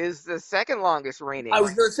Severn is the second longest reigning. I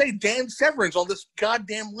was going to say Dan Severn's on this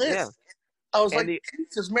goddamn list. Yeah. I was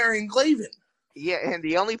Jesus, Marion Glavin. Yeah, and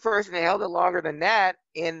the only person that held it longer than that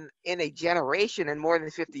in a generation and more than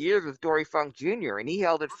 50 years was Dory Funk Jr., and he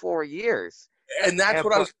held it 4 years. And that's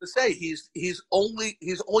what I was going to say. He's only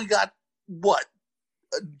got what,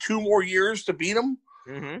 2 more years to beat him.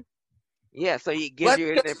 Mm-hmm. Yeah, so he gives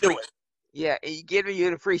you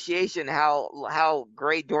an appreciation how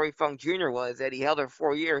great Dory Funk Jr. was that he held it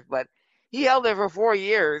for 4 years, but he held it for 4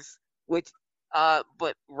 years, which.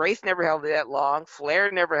 But Race never held it that long. Flair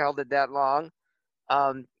never held it that long.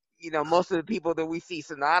 Most of the people that we see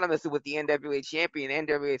synonymous with the NWA champion,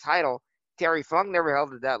 NWA title, Terry Funk never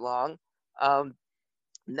held it that long.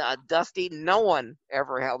 Dusty, no one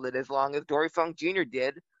ever held it as long as Dory Funk Jr.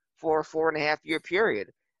 did for a 4.5 year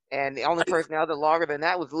period. And the only person that held it longer than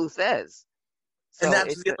that was Lou Thez. So and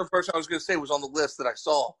that's the other person I was going to say was on the list that I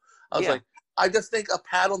saw. I was like, I just think a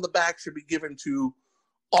pat on the back should be given to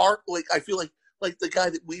I feel like the guy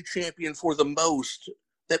that we champion for the most,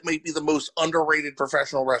 that may be the most underrated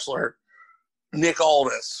professional wrestler, Nick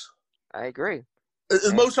Aldis. I agree.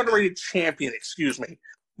 The most underrated champion, excuse me.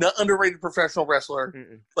 Not underrated professional wrestler,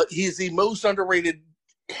 but he's the most underrated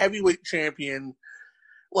heavyweight champion.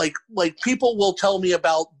 Like people will tell me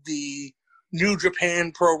about the New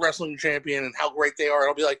Japan Pro Wrestling champion and how great they are. And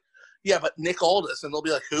I'll be like, yeah, but Nick Aldis. And they'll be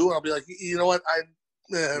like, who? And I'll be like, you know what?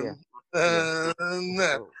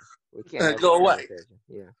 We can't go away.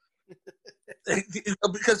 Yeah.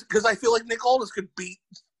 because I feel like Nick Aldis could beat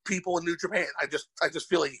people in New Japan. I just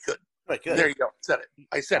feel like he could. There you go. Said it.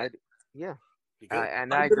 I said it. Yeah.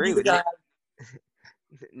 And I agree with Nick.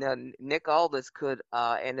 Now, Nick Aldis could,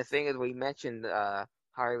 and the thing is, we mentioned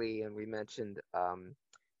Harley and we mentioned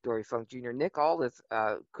Dory Funk Jr. Nick Aldis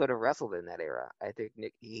could have wrestled in that era. I think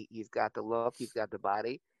Nick, he's got the look, he's got the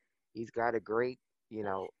body, he's got a great,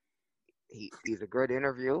 he's a good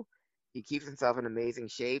interview. He keeps himself in amazing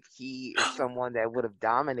shape. He is someone that would have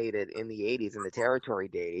dominated in the 80s in the territory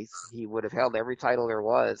days. He would have held every title there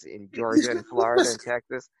was in Georgia and Florida and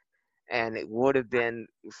Texas. And it would have been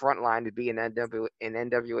frontline to be an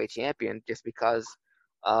NWA champion just because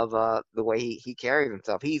of the way he carries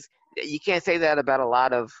himself. You can't say that about a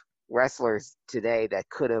lot of wrestlers today that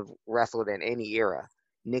could have wrestled in any era.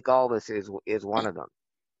 Nick Aldis is one of them.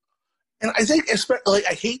 And I think, especially,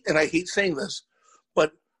 I hate saying this,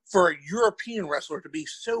 but for a European wrestler to be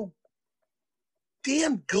so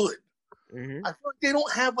damn good, I feel like they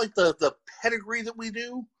don't have like the pedigree that we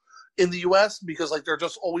do in the U.S. because like they're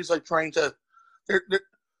just always like trying to.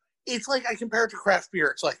 It's like I compare it to craft beer.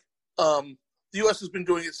 It's like the U.S. has been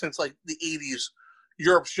doing it since like the 80s.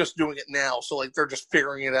 Europe's just doing it now, so like they're just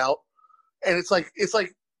figuring it out, and it's like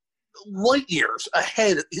light years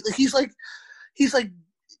ahead. He's like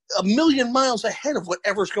a million miles ahead of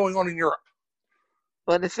whatever's going on in Europe.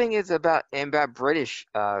 But the thing is about British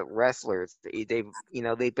wrestlers,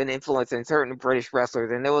 they've been influencing certain British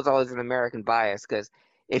wrestlers, and there was always an American bias because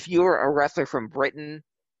if you were a wrestler from Britain,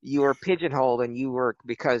 you were pigeonholed, and you were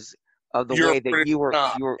because of the way that you were.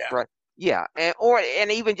 Yeah,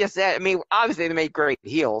 and even just that. I mean, obviously they made great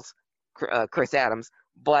heels, Chris Adams,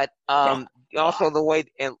 but also the way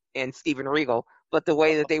and Steven Regal, but the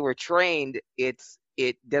way that they were trained,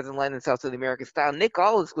 it doesn't lend itself to the American style. Nick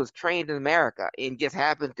Aldis was trained in America and just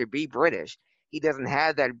happens to be British. He doesn't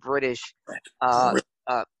have that British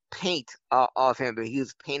paint off him, but he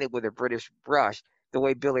was painted with a British brush, the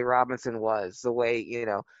way Billy Robinson was, the way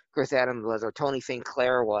Chris Adams was, or Tony St.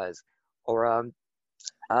 Clair was, or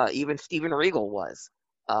even Steven Regal was.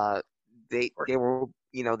 They were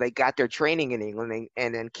they got their training in England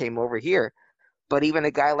and then came over here. But even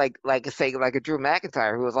a guy like a Drew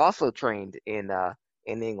McIntyre, who was also trained in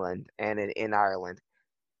England and in Ireland,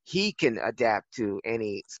 he can adapt to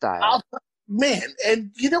any style. Man,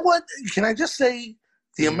 and you know what? Can I just say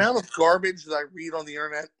the amount of garbage that I read on the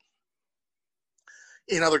internet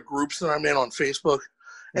in other groups that I'm in on Facebook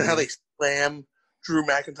and how they slam Drew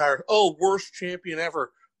McIntyre. Oh, worst champion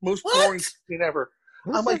ever. Most boring champion ever.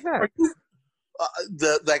 I'm like, are you,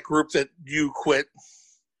 that group that you quit.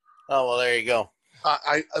 Oh, well, there you go.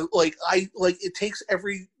 I it takes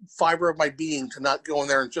every fiber of my being to not go in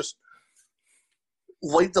there and just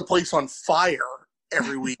light the place on fire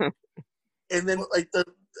every week. And then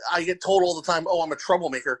I get told all the time, "Oh, I'm a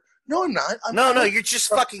troublemaker." No, I'm not. No, you're just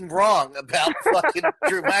fucking wrong about fucking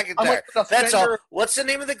Drew McIntyre. That's all. What's the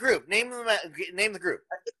name of the group? Name the group.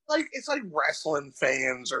 It's like wrestling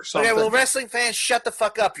fans or something. Okay, well, wrestling fans, shut the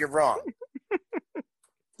fuck up. You're wrong.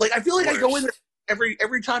 I feel like I go in there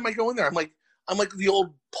every time I go in there. I'm like the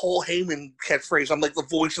old Paul Heyman catchphrase. I'm like the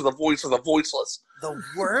voice of the voiceless. The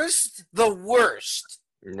worst. The worst.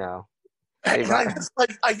 No. And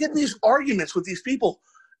I get these arguments with these people,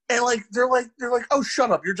 and they're like, "Oh, shut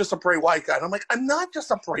up! You're just a Bray Wyatt guy." And I'm like, "I'm not just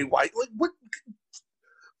a Bray Wyatt. Like what?"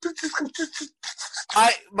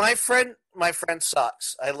 My friend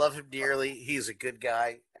sucks. I love him dearly. He's a good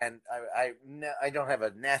guy, and I don't have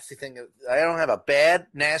a nasty thing. I don't have a bad,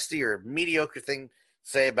 nasty, or mediocre thing to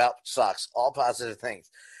say about Sox. All positive things.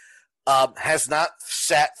 Has not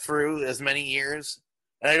sat through as many years.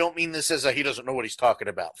 And I don't mean this as a he doesn't know what he's talking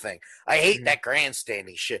about thing. I hate that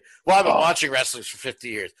grandstanding shit. Well, I've been watching wrestling for 50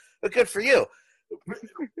 years. But good for you.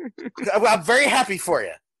 I'm very happy for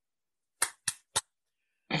you.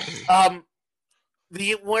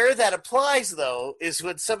 Where that applies, though, is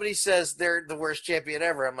when somebody says they're the worst champion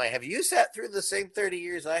ever. I'm like, have you sat through the same 30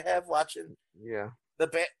 years I have watching? Yeah.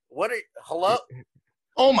 Hello?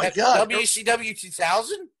 Oh, my God. WCW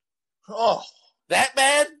 2000? Oh. That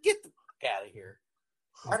bad? Get the fuck out of here.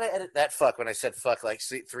 Why did I edit that fuck when I said fuck like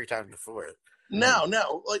 3 times before? No.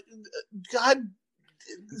 God.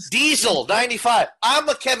 Diesel, 95. I'm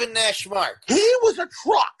a Kevin Nash mark. He was a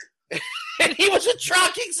truck. And he was a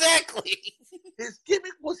truck, exactly. His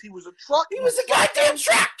gimmick was he was a truck. He was a goddamn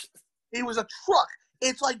truck. He was a truck.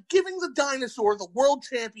 It's like giving the dinosaur the world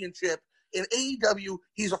championship in AEW.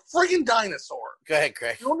 He's a friggin' dinosaur. Go ahead,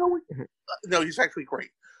 Craig. You don't know what? No, he's actually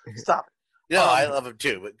great. Stop it. No, I love him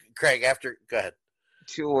too. But Craig, go ahead.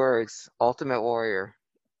 2 words: Ultimate Warrior.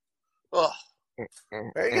 Oh,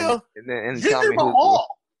 there you go. And Jinder Mahal.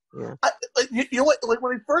 Yeah. You know what? Like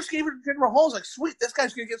when they first gave it to Jinder Mahal, I was like, "Sweet, this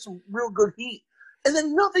guy's gonna get some real good heat." And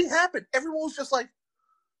then nothing happened. Everyone was just like.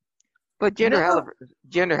 But Jinder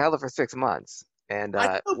held it for 6 months, and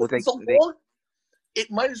it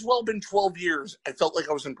might as well have been 12 years. I felt like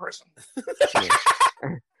I was in prison.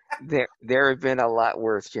 There have been a lot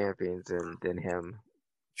worse champions than him.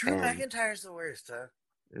 Drew McIntyre's the worst, huh?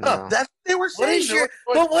 No. Oh, that's what they were saying.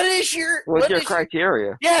 What's your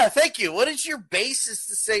criteria? Yeah, thank you. What is your basis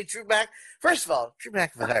to say Drew First of all, Drew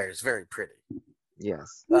McIntyre is very pretty.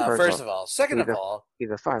 Yes. First of all. Second of all, he's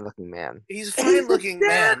a fine-looking man. He's a fine-looking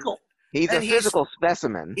man. He's a physical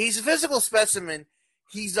specimen. He's a physical specimen.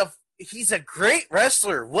 He's a great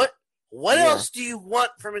wrestler. What else do you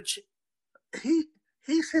want from a?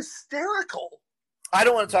 He's hysterical. I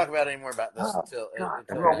don't want to talk about any more about this until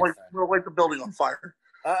we'll light the building on fire.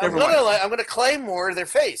 I'm going to claim more of their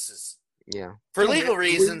faces. Yeah. For legal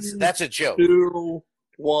reasons, that's a joke. 2,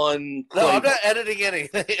 1. No, I'm not editing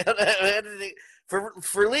anything. I'm not editing.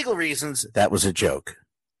 For legal reasons, that was a joke.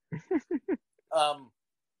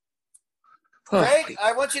 Craig,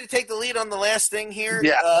 I want you to take the lead on the last thing here.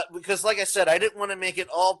 Yeah. Because, like I said, I didn't want to make it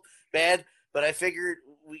all bad. but I figured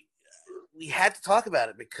we had to talk about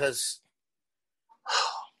it because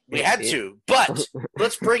we had to. But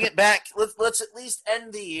let's bring it back. Let's at least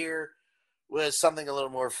end the year with something a little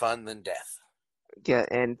more fun than death. Yeah,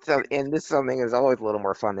 and this something is always a little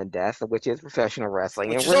more fun than death, which is professional wrestling.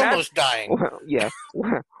 Which and is almost dying. Yeah,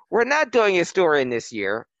 we're not doing a historian this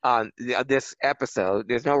year on this episode.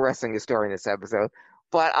 There's no wrestling historian this episode,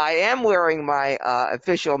 but I am wearing my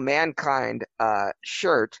official Mankind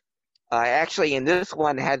shirt. Actually, in this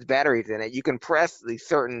one has batteries in it. You can press the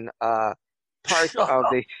certain parts of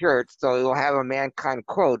the shirt, so it'll have a Mankind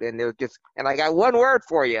quote, and I got one word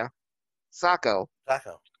for you, Sacco.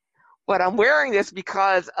 Sacco. But I'm wearing this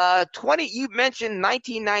because you mentioned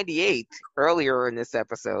 1998 earlier in this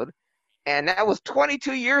episode, and that was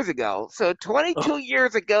 22 years ago. So 22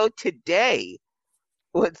 years ago today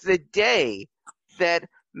was the day that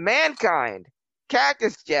Mankind,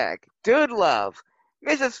 Cactus Jack, Dude Love,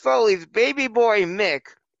 Mrs. Foley's baby boy Mick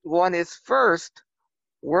won his first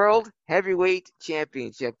World Heavyweight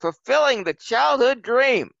Championship, fulfilling the childhood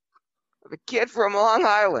dream of a kid from Long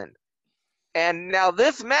Island. And now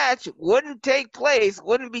this match wouldn't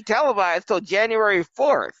be televised till January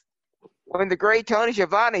 4th, when the great Tony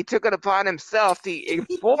Schiavone took it upon himself to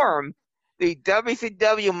inform the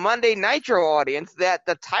WCW Monday Nitro audience that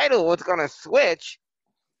the title was going to switch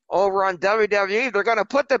over on WWE. They're going to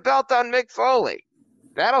put the belt on Mick Foley.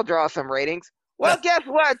 That'll draw some ratings. Well, guess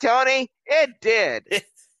what, Tony? It did.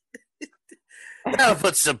 That'll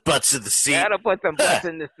put some butts in the seat. That'll put some butts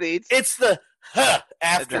in the seats. It's the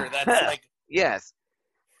after. That's like... Yes.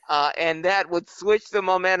 And that would switch the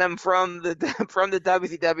momentum from the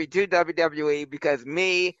WCW to WWE, because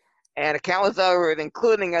me and countless others,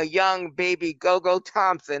 including a young baby Go-Go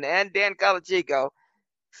Thompson and Dan Calachico,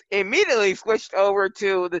 immediately switched over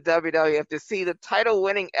to the WWF to see the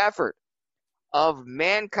title-winning effort of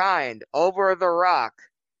Mankind over The Rock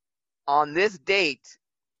on this date.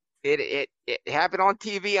 It happened on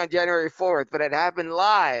TV on January 4th, but it happened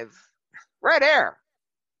live, right there.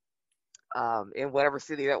 In whatever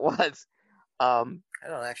city that was. I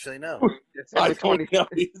don't actually know. I don't know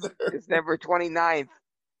either. December 29th,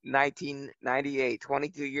 1998,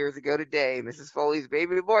 22 years ago today, Mrs. Foley's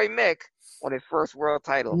baby boy Mick won his first world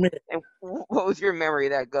title. Mick. And what was your memory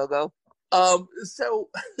of that, Go-Go? So,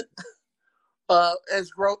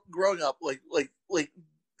 as growing up, like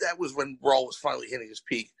that was when Raw was finally hitting his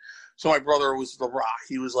peak. So my brother was The Rock.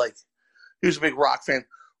 He was a big Rock fan.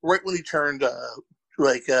 Right when he turned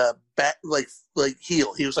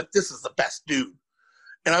heel, he was like, this is the best dude.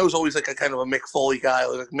 And I was always like a kind of a Mick Foley guy,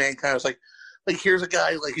 like Mankind. I was like here's a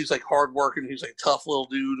guy, like he's like hardworking, he's like tough little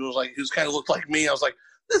dude. It was like he was kind of looked like me. I was like,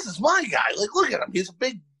 this is my guy. Like, look at him. He's a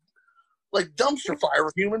big like dumpster fire of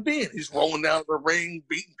a human being. He's rolling down the ring,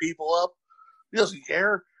 beating people up. He doesn't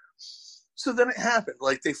care. So then it happened.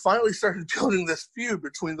 Like they finally started building this feud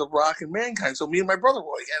between The Rock and Mankind. So me and my brother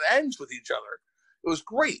were like at ends with each other. It was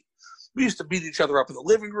great. We used to beat each other up in the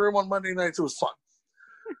living room on Monday nights. It was fun.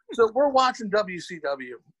 So we're watching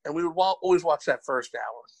WCW, and we would always watch that first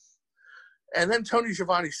hour. And then Tony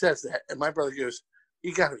Schiavone says that, and my brother goes,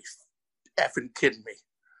 you got to be effing kidding me.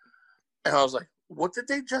 And I was like, what did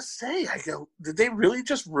they just say? I go, did they really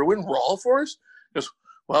just ruin Raw for us? He goes,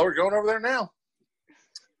 well, we're going over there now.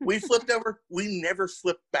 We flipped over. We never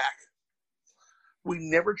flipped back. We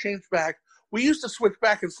never changed back. We used to switch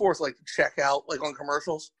back and forth, like to check out, like on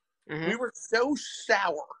commercials. Mm-hmm. We were so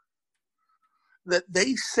sour that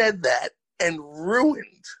they said that and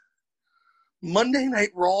ruined Monday Night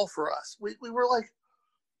Raw for us. We were like,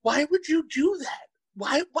 why would you do that?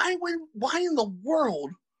 Why in the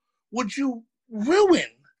world would you ruin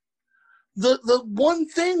the one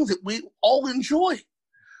thing that we all enjoy?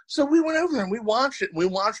 So we went over there and we watched it. And we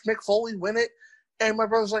watched Mick Foley win it. And my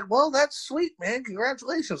brother's like, well, that's sweet, man.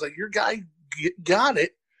 Congratulations. Like, your guy got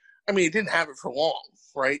it. I mean, he didn't have it for long,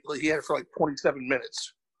 right? Like, he had it for like 27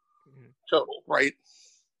 minutes total, right?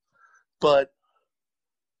 But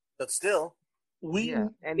still,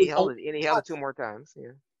 and he held it 2 more times.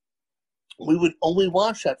 Yeah, we would only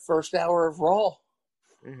watch that first hour of Raw.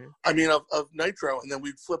 Mm-hmm. I mean, of Nitro, and then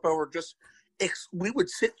we'd flip over. We would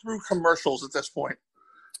sit through commercials at this point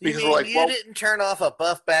because we're like, you didn't turn off a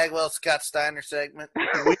Buff Bagwell Scott Steiner segment.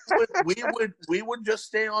 we would just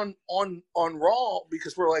stay on Raw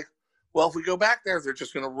because we're like, well, if we go back there, they're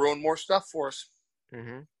just going to ruin more stuff for us.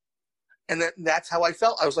 Mm-hmm. And that's how I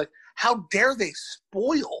felt. I was like, how dare they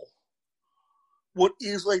spoil what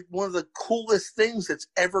is like one of the coolest things that's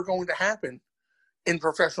ever going to happen in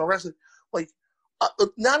professional wrestling? Like,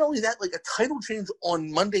 not only that, like a title change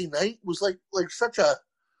on Monday night was like such a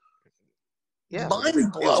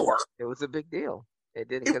mind blower. It was a big deal. It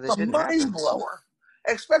didn't. It Because was it didn't a mind happen. blower,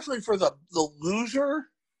 especially for the loser,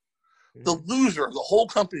 the whole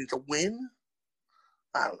company to win.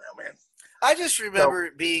 I don't know, man. I just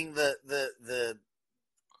remember being the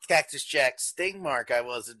Cactus Jack Sting mark I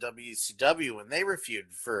was at WCW when they were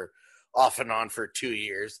feuding for off and on for 2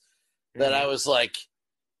 years. That I was like,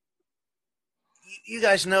 you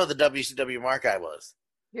guys know the WCW mark I was.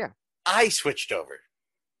 Yeah. I switched over.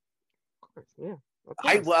 Of course, yeah.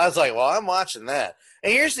 I was like, well, I'm watching that.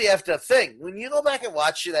 And here's the effed up thing. When you go back and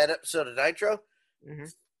watch that episode of Nitro,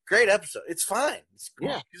 great episode. It's fine. It's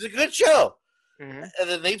a good show. And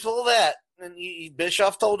then they pull that, and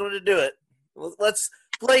Bischoff told him to do it. Let's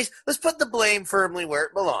put the blame firmly where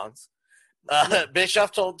it belongs.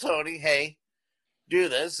 Bischoff told Tony, "Hey, do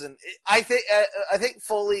this," and I think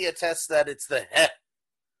Foley attests that it's the head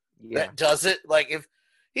that does it. Like if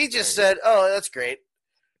he just said, "Oh, that's great,"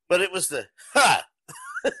 but it was the ha.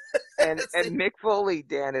 and Mick Foley,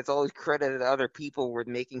 Dan, is always credited other people with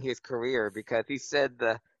making his career because he said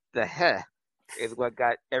the heh is what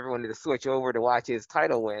got everyone to switch over to watch his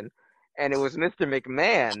title win, and it was Mr.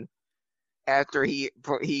 McMahon after he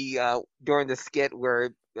during the skit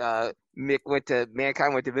where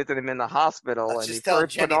Mankind went to visit him in the hospital, and he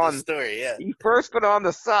first put on the story. Yeah, he first put on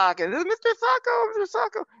the sock, and this is Mr.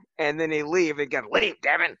 Sacco, and then he leave and go, leave,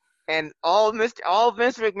 damn it. And all Vince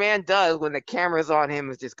McMahon does when the camera's on him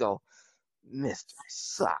is just go, Mr.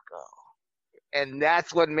 Sacco. And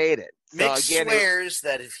that's what made it. Mick swears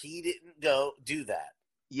that if he didn't go do that,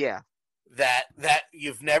 that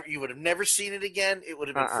you would have never seen it again. It would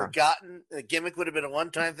have been forgotten. The gimmick would have been a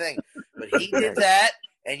one-time thing. But he did that,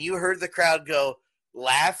 and you heard the crowd go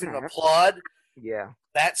laugh and applaud. Yeah,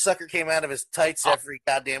 that sucker came out of his tights every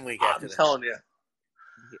goddamn week after that. I'm telling you.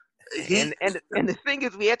 And the thing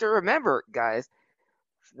is, we have to remember, guys,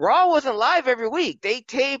 Raw wasn't live every week. They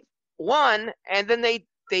tape one, and then they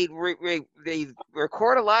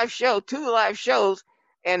record a live show, 2 live shows,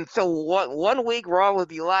 and so one week Raw would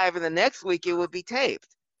be live, and the next week it would be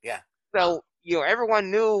taped. Yeah. So everyone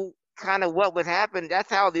knew kind of what would happen. That's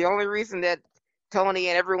how the only reason that Tony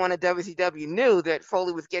and everyone at WCW knew that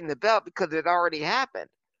Foley was getting the belt because it already happened.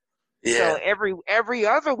 Yeah. So every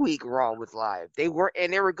other week Raw was live. They were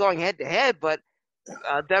going head to head, but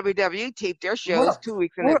WWE taped their shows 2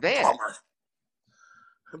 weeks in advance.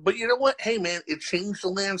 But you know what? Hey, man, it changed the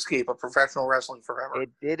landscape of professional wrestling forever.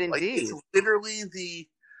 It did indeed. It's literally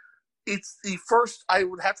it's the first, I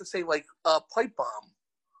would have to say, pipe bomb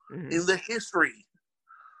in the history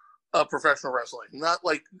of professional wrestling. Not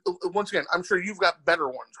like, once again, I'm sure you've got better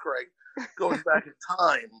ones, Craig, going back in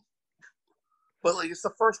time. But it's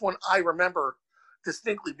the first one I remember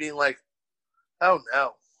distinctly being like, oh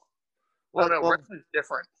no. Wrestling's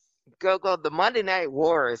different. Go. The Monday Night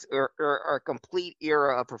Wars are a complete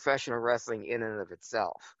era of professional wrestling in and of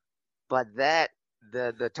itself. But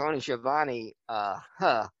the Tony Schiavone,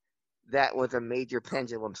 that was a major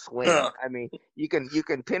pendulum swing. I mean, you can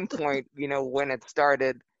pinpoint, when it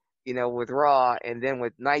started, with Raw, and then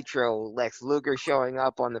with Nitro, Lex Luger showing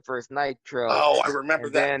up on the first Nitro. Oh, I remember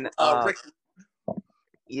that. Then,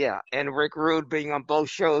 and Rick Rude being on both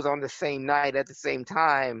shows on the same night at the same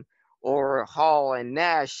time, or Hall and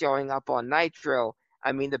Nash showing up on Nitro.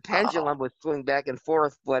 I mean, the pendulum would swing back and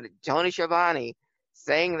forth, but Tony Schiavone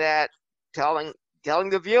saying that, telling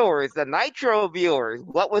the viewers, the Nitro viewers,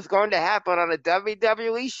 what was going to happen on a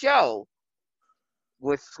WWE show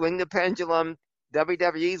would swing the pendulum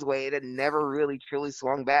WWE's way, and it never really truly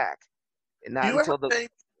swung back. And not until do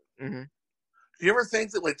you ever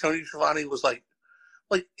think that Tony Schiavone was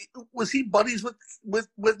was he buddies with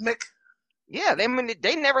Mick? Yeah, they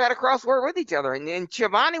never had a crossword with each other, and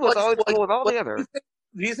Schiavone was always cool with all the others. Do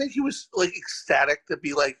you think he was ecstatic to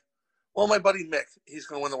be like, well, my buddy Mick, he's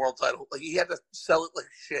going to win the world title? He had to sell it like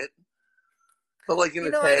shit. But in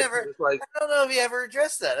his head, he was I don't know if he ever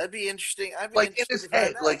addressed that. That'd be interesting. In his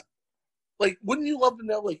head, wouldn't you love to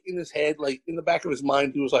know, in his head, in the back of his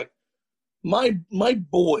mind, he was like, my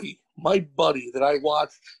boy, my buddy that I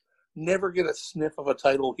watched never get a sniff of a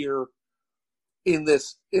title here in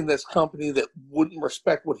this company that wouldn't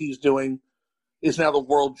respect what he's doing is now the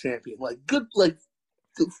world champion.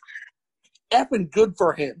 Effing good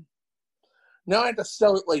for him. Now I have to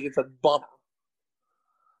sell it like it's a bummer.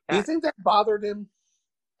 Do you think that bothered him?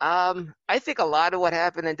 I think a lot of what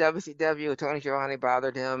happened in WCW with Tony Schiavone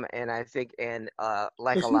bothered him, and I think, a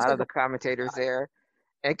lot of the commentators there,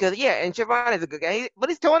 and and Schiavone's a good guy, but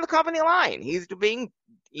he's towing the company line. He's being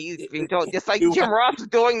told, just like Jim Ross is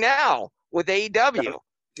doing now with AEW.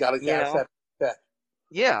 Gotta cash that.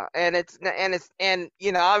 Yeah, and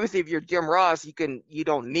obviously if you're Jim Ross, you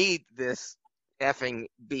don't need this effing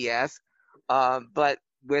BS, But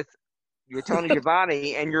with your Tony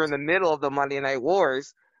Schiavone and you're in the middle of the Monday Night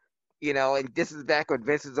Wars, and this is back when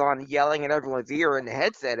Vince is on yelling in everyone's ear in the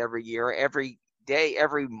headset every year, every day,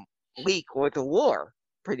 every week with a war,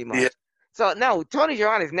 pretty much. Yeah. So, no, Tony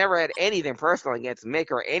Schiavone's never had anything personal against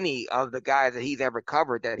Mick or any of the guys that he's ever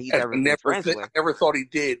covered that he's ever been friends with. I never thought he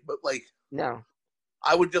did, but, no.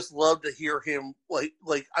 I would just love to hear him, I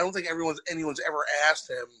don't think anyone's ever asked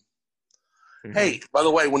him, hey, by the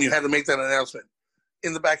way, when you had to make that announcement,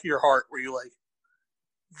 in the back of your heart, were you like,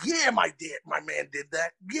 yeah, my man did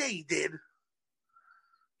that. Yeah, he did.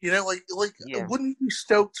 Wouldn't you be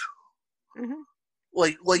stoked? Mm-hmm.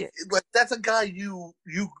 Like that's a guy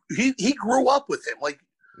he grew up with him.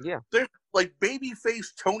 There's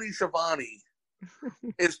babyface Tony Schiavone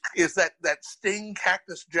is that Sting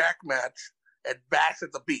Cactus Jack match at Bash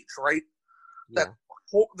at the Beach, right? Yeah.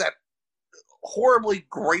 That horribly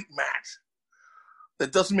great match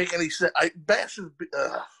that doesn't make any sense. I think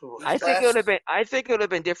it would have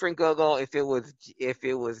been different, Gogo, if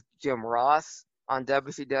it was Jim Ross on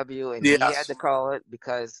WCW and he had to call it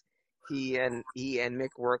because he and Mick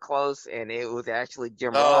were close, and it was actually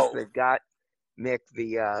Jim Ross that got Mick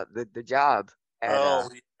the job. No,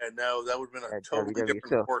 that would have been a totally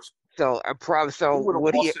different course. So he would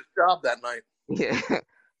have lost his job that night. Yeah.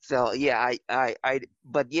 So yeah,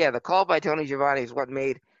 the call by Tony Schiavone is what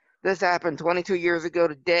made this happen 22 years ago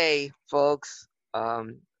today, folks.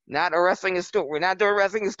 Not a wrestling historian. We're not doing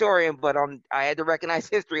wrestling historian, but I had to recognize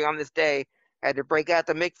history on this day. I had to break out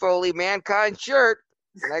the Mick Foley Mankind shirt.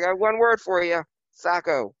 And I got one word for you,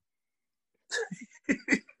 Sacco.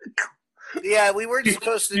 Yeah, we weren't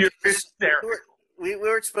supposed to do this. We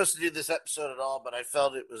weren't supposed to do this episode at all, but I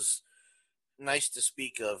felt it was nice to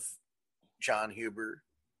speak of John Huber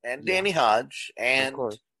and Danny Hodge. And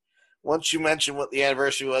once you mentioned what the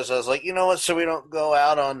anniversary was, I was like, you know what? So we don't go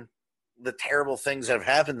out on the terrible things that have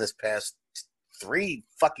happened this past 3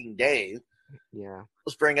 fucking days. Yeah.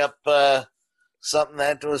 Let's bring up something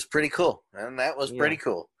that was pretty cool, and that was pretty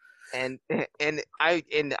cool. And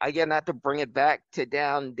again, not to bring it back to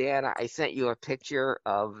Dan, I sent you a picture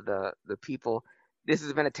of the people. This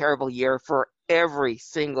has been a terrible year for every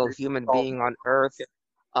single human being on Earth.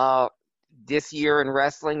 This year in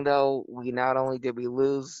wrestling, though, we not only did we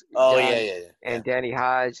lose and Danny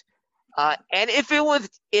Hodge, and if it was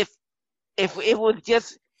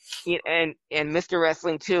just and Mr.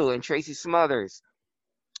 Wrestling 2 and Tracy Smothers,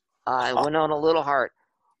 went on a little hard.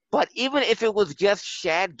 But even if it was just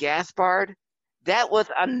Shad Gaspard, that was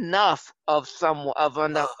enough of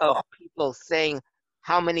people saying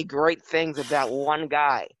how many great things about one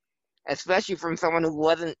guy, especially from someone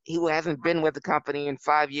who hasn't been with the company in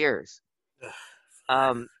 5 years.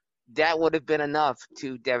 That would have been enough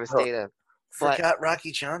to devastate us. Forgot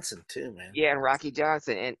Rocky Johnson too, man. Yeah, and Rocky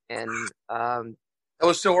Johnson and that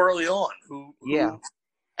was so early on.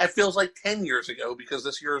 It feels like 10 years ago because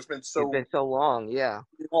this year has been so long. Yeah,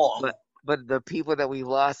 but the people that we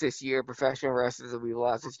lost this year, professional wrestlers that we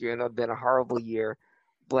lost this year, and it's been a horrible year.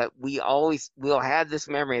 But we'll have this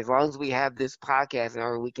memory as long as we have this podcast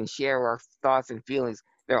and we can share our thoughts and feelings.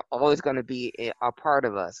 They're always going to be a part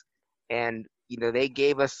of us. And they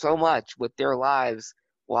gave us so much with their lives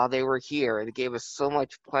while they were here. They gave us so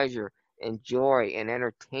much pleasure and joy and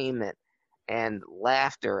entertainment and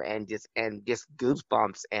laughter and just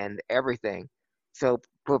goosebumps and everything. So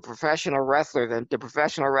for professional wrestlers and the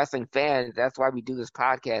professional wrestling fans, that's why we do this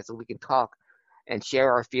podcast, so we can talk and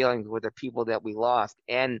share our feelings with the people that we lost,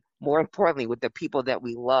 and more importantly, with the people that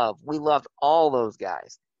we love. We loved all those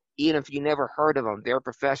guys. Even if you never heard of them, they're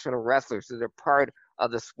professional wrestlers, so they're part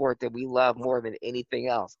of the sport that we love more than anything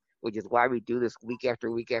else, which is why we do this week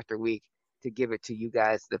after week after week, to give it to you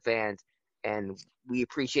guys, the fans. And we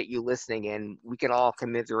appreciate you listening, and we can all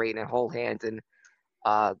commiserate and hold hands and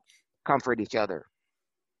comfort each other.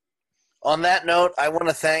 On that note, I want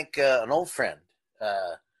to thank an old friend,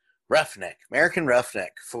 Roughneck, American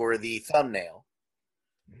Roughneck, for the thumbnail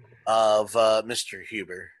of Mr.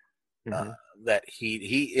 Huber. That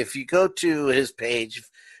he if you go to his page,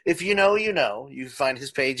 if you know, you find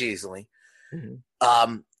his page easily.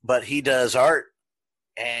 But he does art,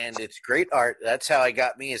 and it's great art. That's how I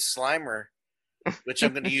got me his Slimer, which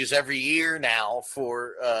I'm going to use every year now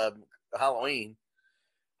for Halloween.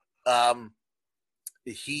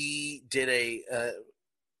 He did a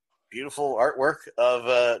beautiful artwork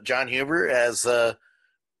of John Huber as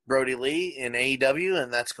Brody Lee in AEW,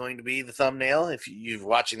 and that's going to be the thumbnail. If you're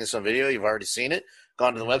watching this on video, you've already seen it.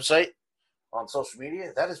 Gone to the website, on social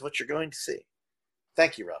media, that is what you're going to see.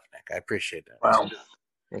 Thank you, Roughneck. I appreciate that. Wow.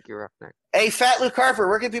 Thank you, Roughneck. Hey, Fat Luke Harper,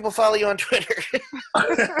 where can people follow you on Twitter?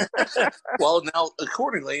 Well, now,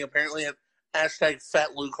 accordingly, apparently hashtag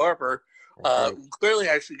Fat Luke Harper. Clearly,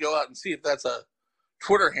 I should go out and see if that's a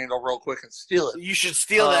Twitter handle real quick and steal it. You should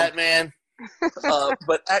steal that, man.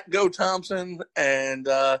 But at Go Thompson, and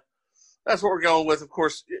that's what we're going with. Of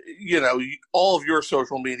course, all of your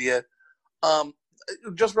social media.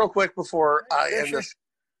 Just real quick before I end this,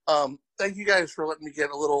 thank you guys for letting me get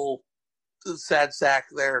a little sad sack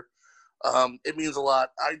there. It means a lot.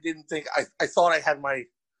 I didn't think I thought I had my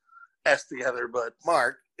S together, but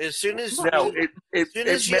Mark, as soon as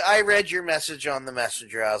I read your message on the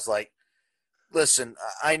messenger, I was like, listen,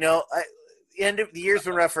 I know the end of the year's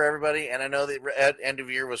been rough for everybody, and I know the end of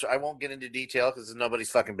year was. I won't get into detail because it's nobody's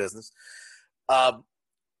fucking business.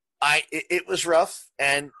 It was rough,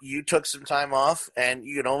 and you took some time off, and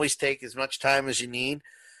you can always take as much time as you need.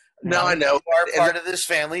 No, I know you are part of this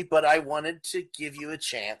family, but I wanted to give you a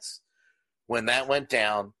chance. When that went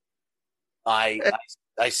down, I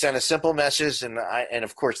sent a simple message, and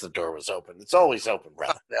of course the door was open. It's always open,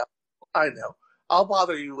 brother. I know. I'll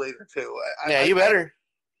bother you later too. You better.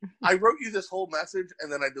 I wrote you this whole message,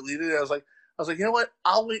 and then I deleted it. I was like, you know what?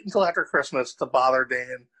 I'll wait until after Christmas to bother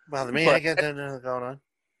Dan. Bother me? I got nothing going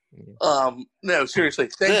on. No, seriously.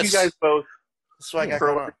 Thank you guys both. That's what I got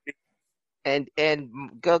going on. And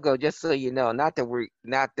Go, just so you know, not that we're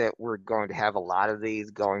going to have a lot of these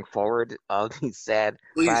going forward. These sad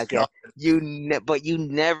podcasts. But you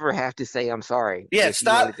never have to say I'm sorry. Yeah,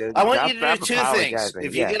 stop. I want you to do two things.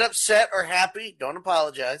 If you get upset or happy, don't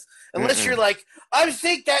apologize. Unless you're like, I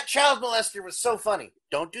think that child molester was so funny.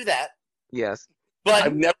 Don't do that. Yes,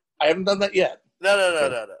 but I haven't done that yet.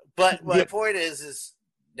 No. But my point is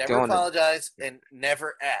never apologize and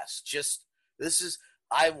never ask. Just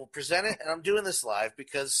I will present it, and I'm doing this live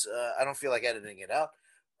because I don't feel like editing it out.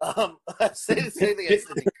 Say the same thing as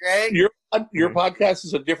Craig. Your podcast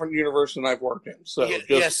is a different universe than I've worked in. So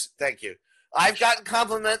yes, thank you. I've gotten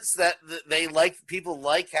compliments that people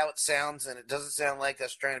like how it sounds, and it doesn't sound like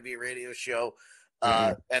us trying to be a radio show,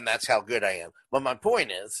 and that's how good I am. But my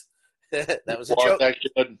point is, that was a joke. That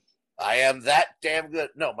good. I am that damn good.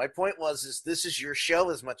 No, my point is this is your show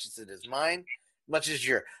as much as it is mine. Much as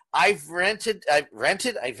I vented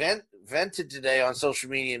today on social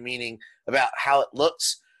media, meaning about how it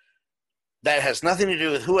looks. That has nothing to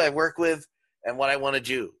do with who I work with and what I want to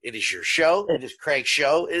do. It is your show. It is Craig's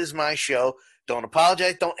show. It is my show. Don't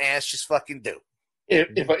apologize. Don't ask. Just fucking do.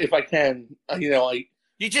 If I can, you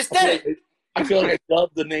just did it. I feel like I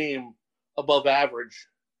dubbed the name above average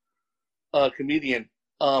comedian.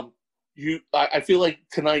 I feel like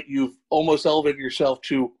tonight you've almost elevated yourself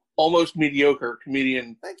to almost mediocre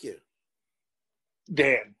comedian. Thank you,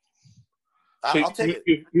 Dan. I'll take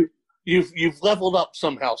it. You've leveled up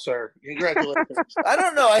somehow, sir. Congratulations. I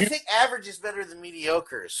don't know. I think average is better than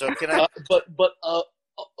mediocre. So can I?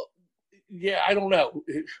 Yeah, I don't know.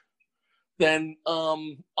 Then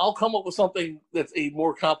I'll come up with something that's a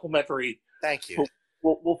more complimentary. Thank you.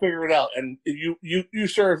 We'll figure it out. And you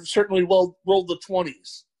sir have certainly rolled the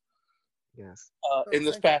 20s. Yes. In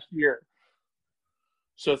this past year.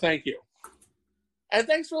 So thank you. And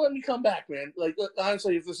thanks for letting me come back, man. Like,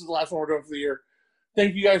 honestly, if this is the last one we're doing for the year,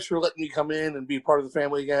 thank you guys for letting me come in and be part of the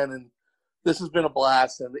family again. And this has been a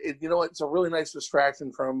blast. And it's a really nice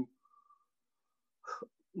distraction from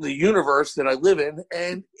the universe that I live in.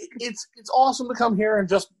 And it's awesome to come here and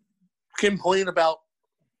just complain about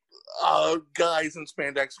guys in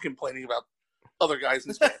spandex complaining about other guys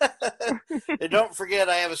in spandex. And don't forget,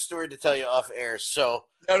 I have a story to tell you off air. So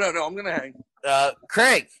no, I'm gonna hang.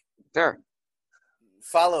 Craig, sir,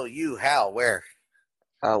 follow you. How? Where?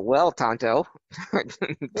 Well, Tonto.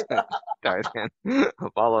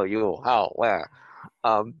 Follow you. How? Where?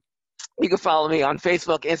 You can follow me on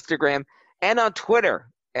Facebook, Instagram, and on Twitter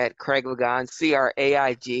at Craig Ligons,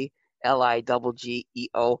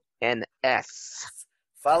 CraigLiggeons.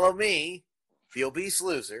 Follow me, the obese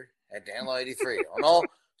loser, at DanLaw83 on all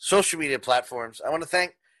social media platforms. I want to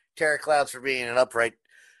thank Tara Clouds for being an upright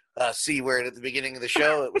C word at the beginning of the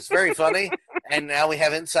show. It was very funny, and now we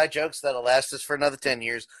have inside jokes that'll last us for another 10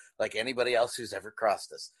 years, like anybody else who's ever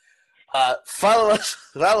crossed us. Follow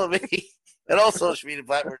me at all social media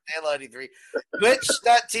platforms, DanLaw83,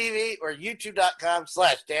 Twitch.tv or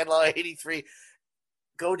YouTube.com/DanLaw83.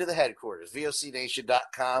 Go to the headquarters,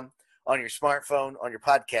 VOCNation.com. On your smartphone, on your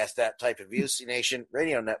podcast app, type in VOC Nation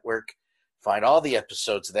Radio Network. Find all the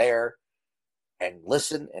episodes there and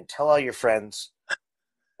listen and tell all your friends.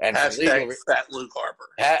 And hashtag Fat Luke Harper.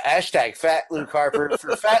 Hashtag Fat Luke Harper.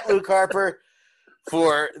 For Fat Luke Harper,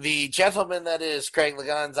 for the gentleman that is Craig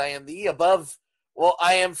Ligons, I am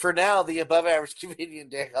for now the above average comedian,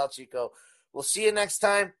 Dan Calchico. We'll see you next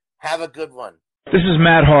time. Have a good one. This is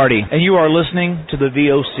Matt Hardy, and you are listening to the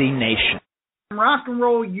VOC Nation. Rock and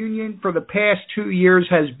Roll Union for the past 2 years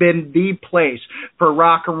has been the place for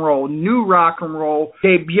rock and roll, new rock and roll,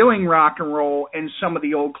 debuting rock and roll, and some of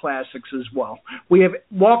the old classics as well. We have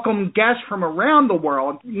welcomed guests from around the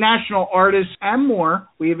world, national artists, and more.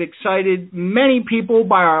 We have excited many people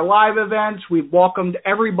by our live events. We've welcomed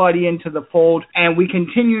everybody into the fold, and we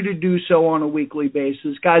continue to do so on a weekly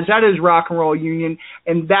basis. Guys, that is Rock and Roll Union,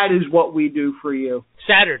 and that is what we do for you.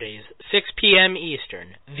 Saturdays, 6 p.m.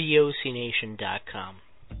 Eastern, VOCNation.com.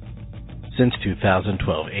 Since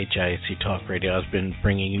 2012, HIAC Talk Radio has been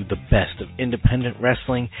bringing you the best of independent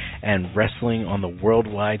wrestling and wrestling on the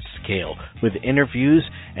worldwide scale, with interviews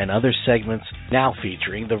and other segments now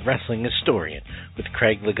featuring the Wrestling Historian with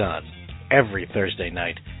Craig Ligon every Thursday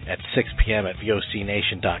night at 6 p.m. at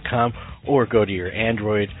VOCNation.com, or go to your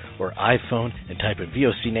Android or iPhone and type in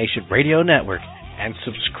VOC Nation Radio Network and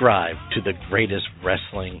subscribe to the greatest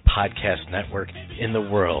wrestling podcast network in the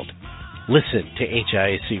world. Listen to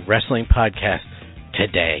HIAC Wrestling Podcast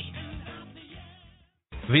today.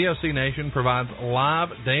 VOC Nation provides live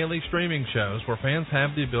daily streaming shows where fans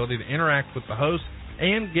have the ability to interact with the hosts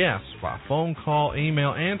and guests by phone call,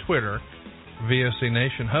 email, and Twitter. VOC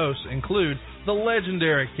Nation hosts include the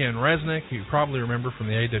legendary Ken Resnick, who you probably remember from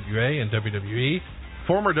the AWA and WWE,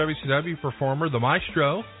 former WCW performer The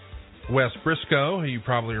Maestro, Wes Briscoe, who you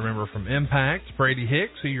probably remember from Impact, Brady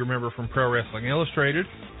Hicks, who you remember from Pro Wrestling Illustrated,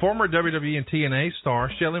 former WWE and TNA star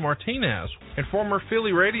Shelly Martinez, and former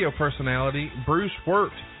Philly radio personality Bruce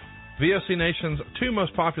Wirt. VOC Nation's two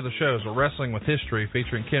most popular shows are Wrestling with History,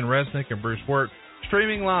 featuring Ken Resnick and Bruce Wirt,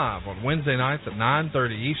 streaming live on Wednesday nights at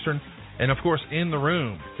 9:30 Eastern, and of course In the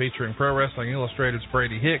Room, featuring Pro Wrestling Illustrated's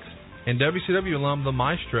Brady Hicks and WCW alum The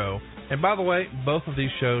Maestro. And by the way, both of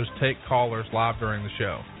these shows take callers live during the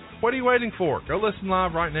show. What are you waiting for? Go listen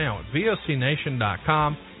live right now at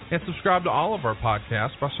VOCNation.com and subscribe to all of our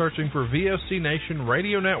podcasts by searching for VOC Nation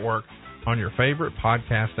Radio Network on your favorite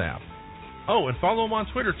podcast app. Oh, and follow them on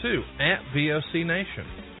Twitter too, at VOC Nation.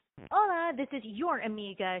 Hola, this is your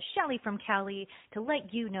amiga, Shelly from Cali, to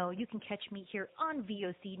let you know you can catch me here on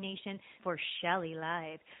VOC Nation for Shelly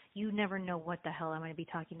Live. You never know what the hell I'm going to be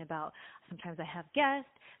talking about. Sometimes I have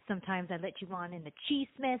guests, sometimes I let you on in the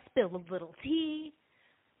cheese-mess, spill a little tea.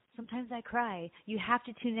 Sometimes I cry. You have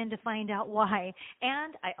to tune in to find out why.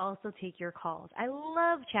 And I also take your calls. I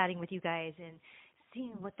love chatting with you guys and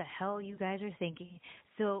seeing what the hell you guys are thinking.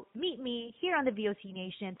 So meet me here on the VOC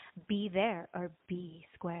Nation. Be there or be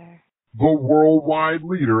square. The worldwide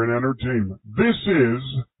leader in entertainment. This is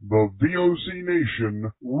the VOC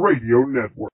Nation Radio Network.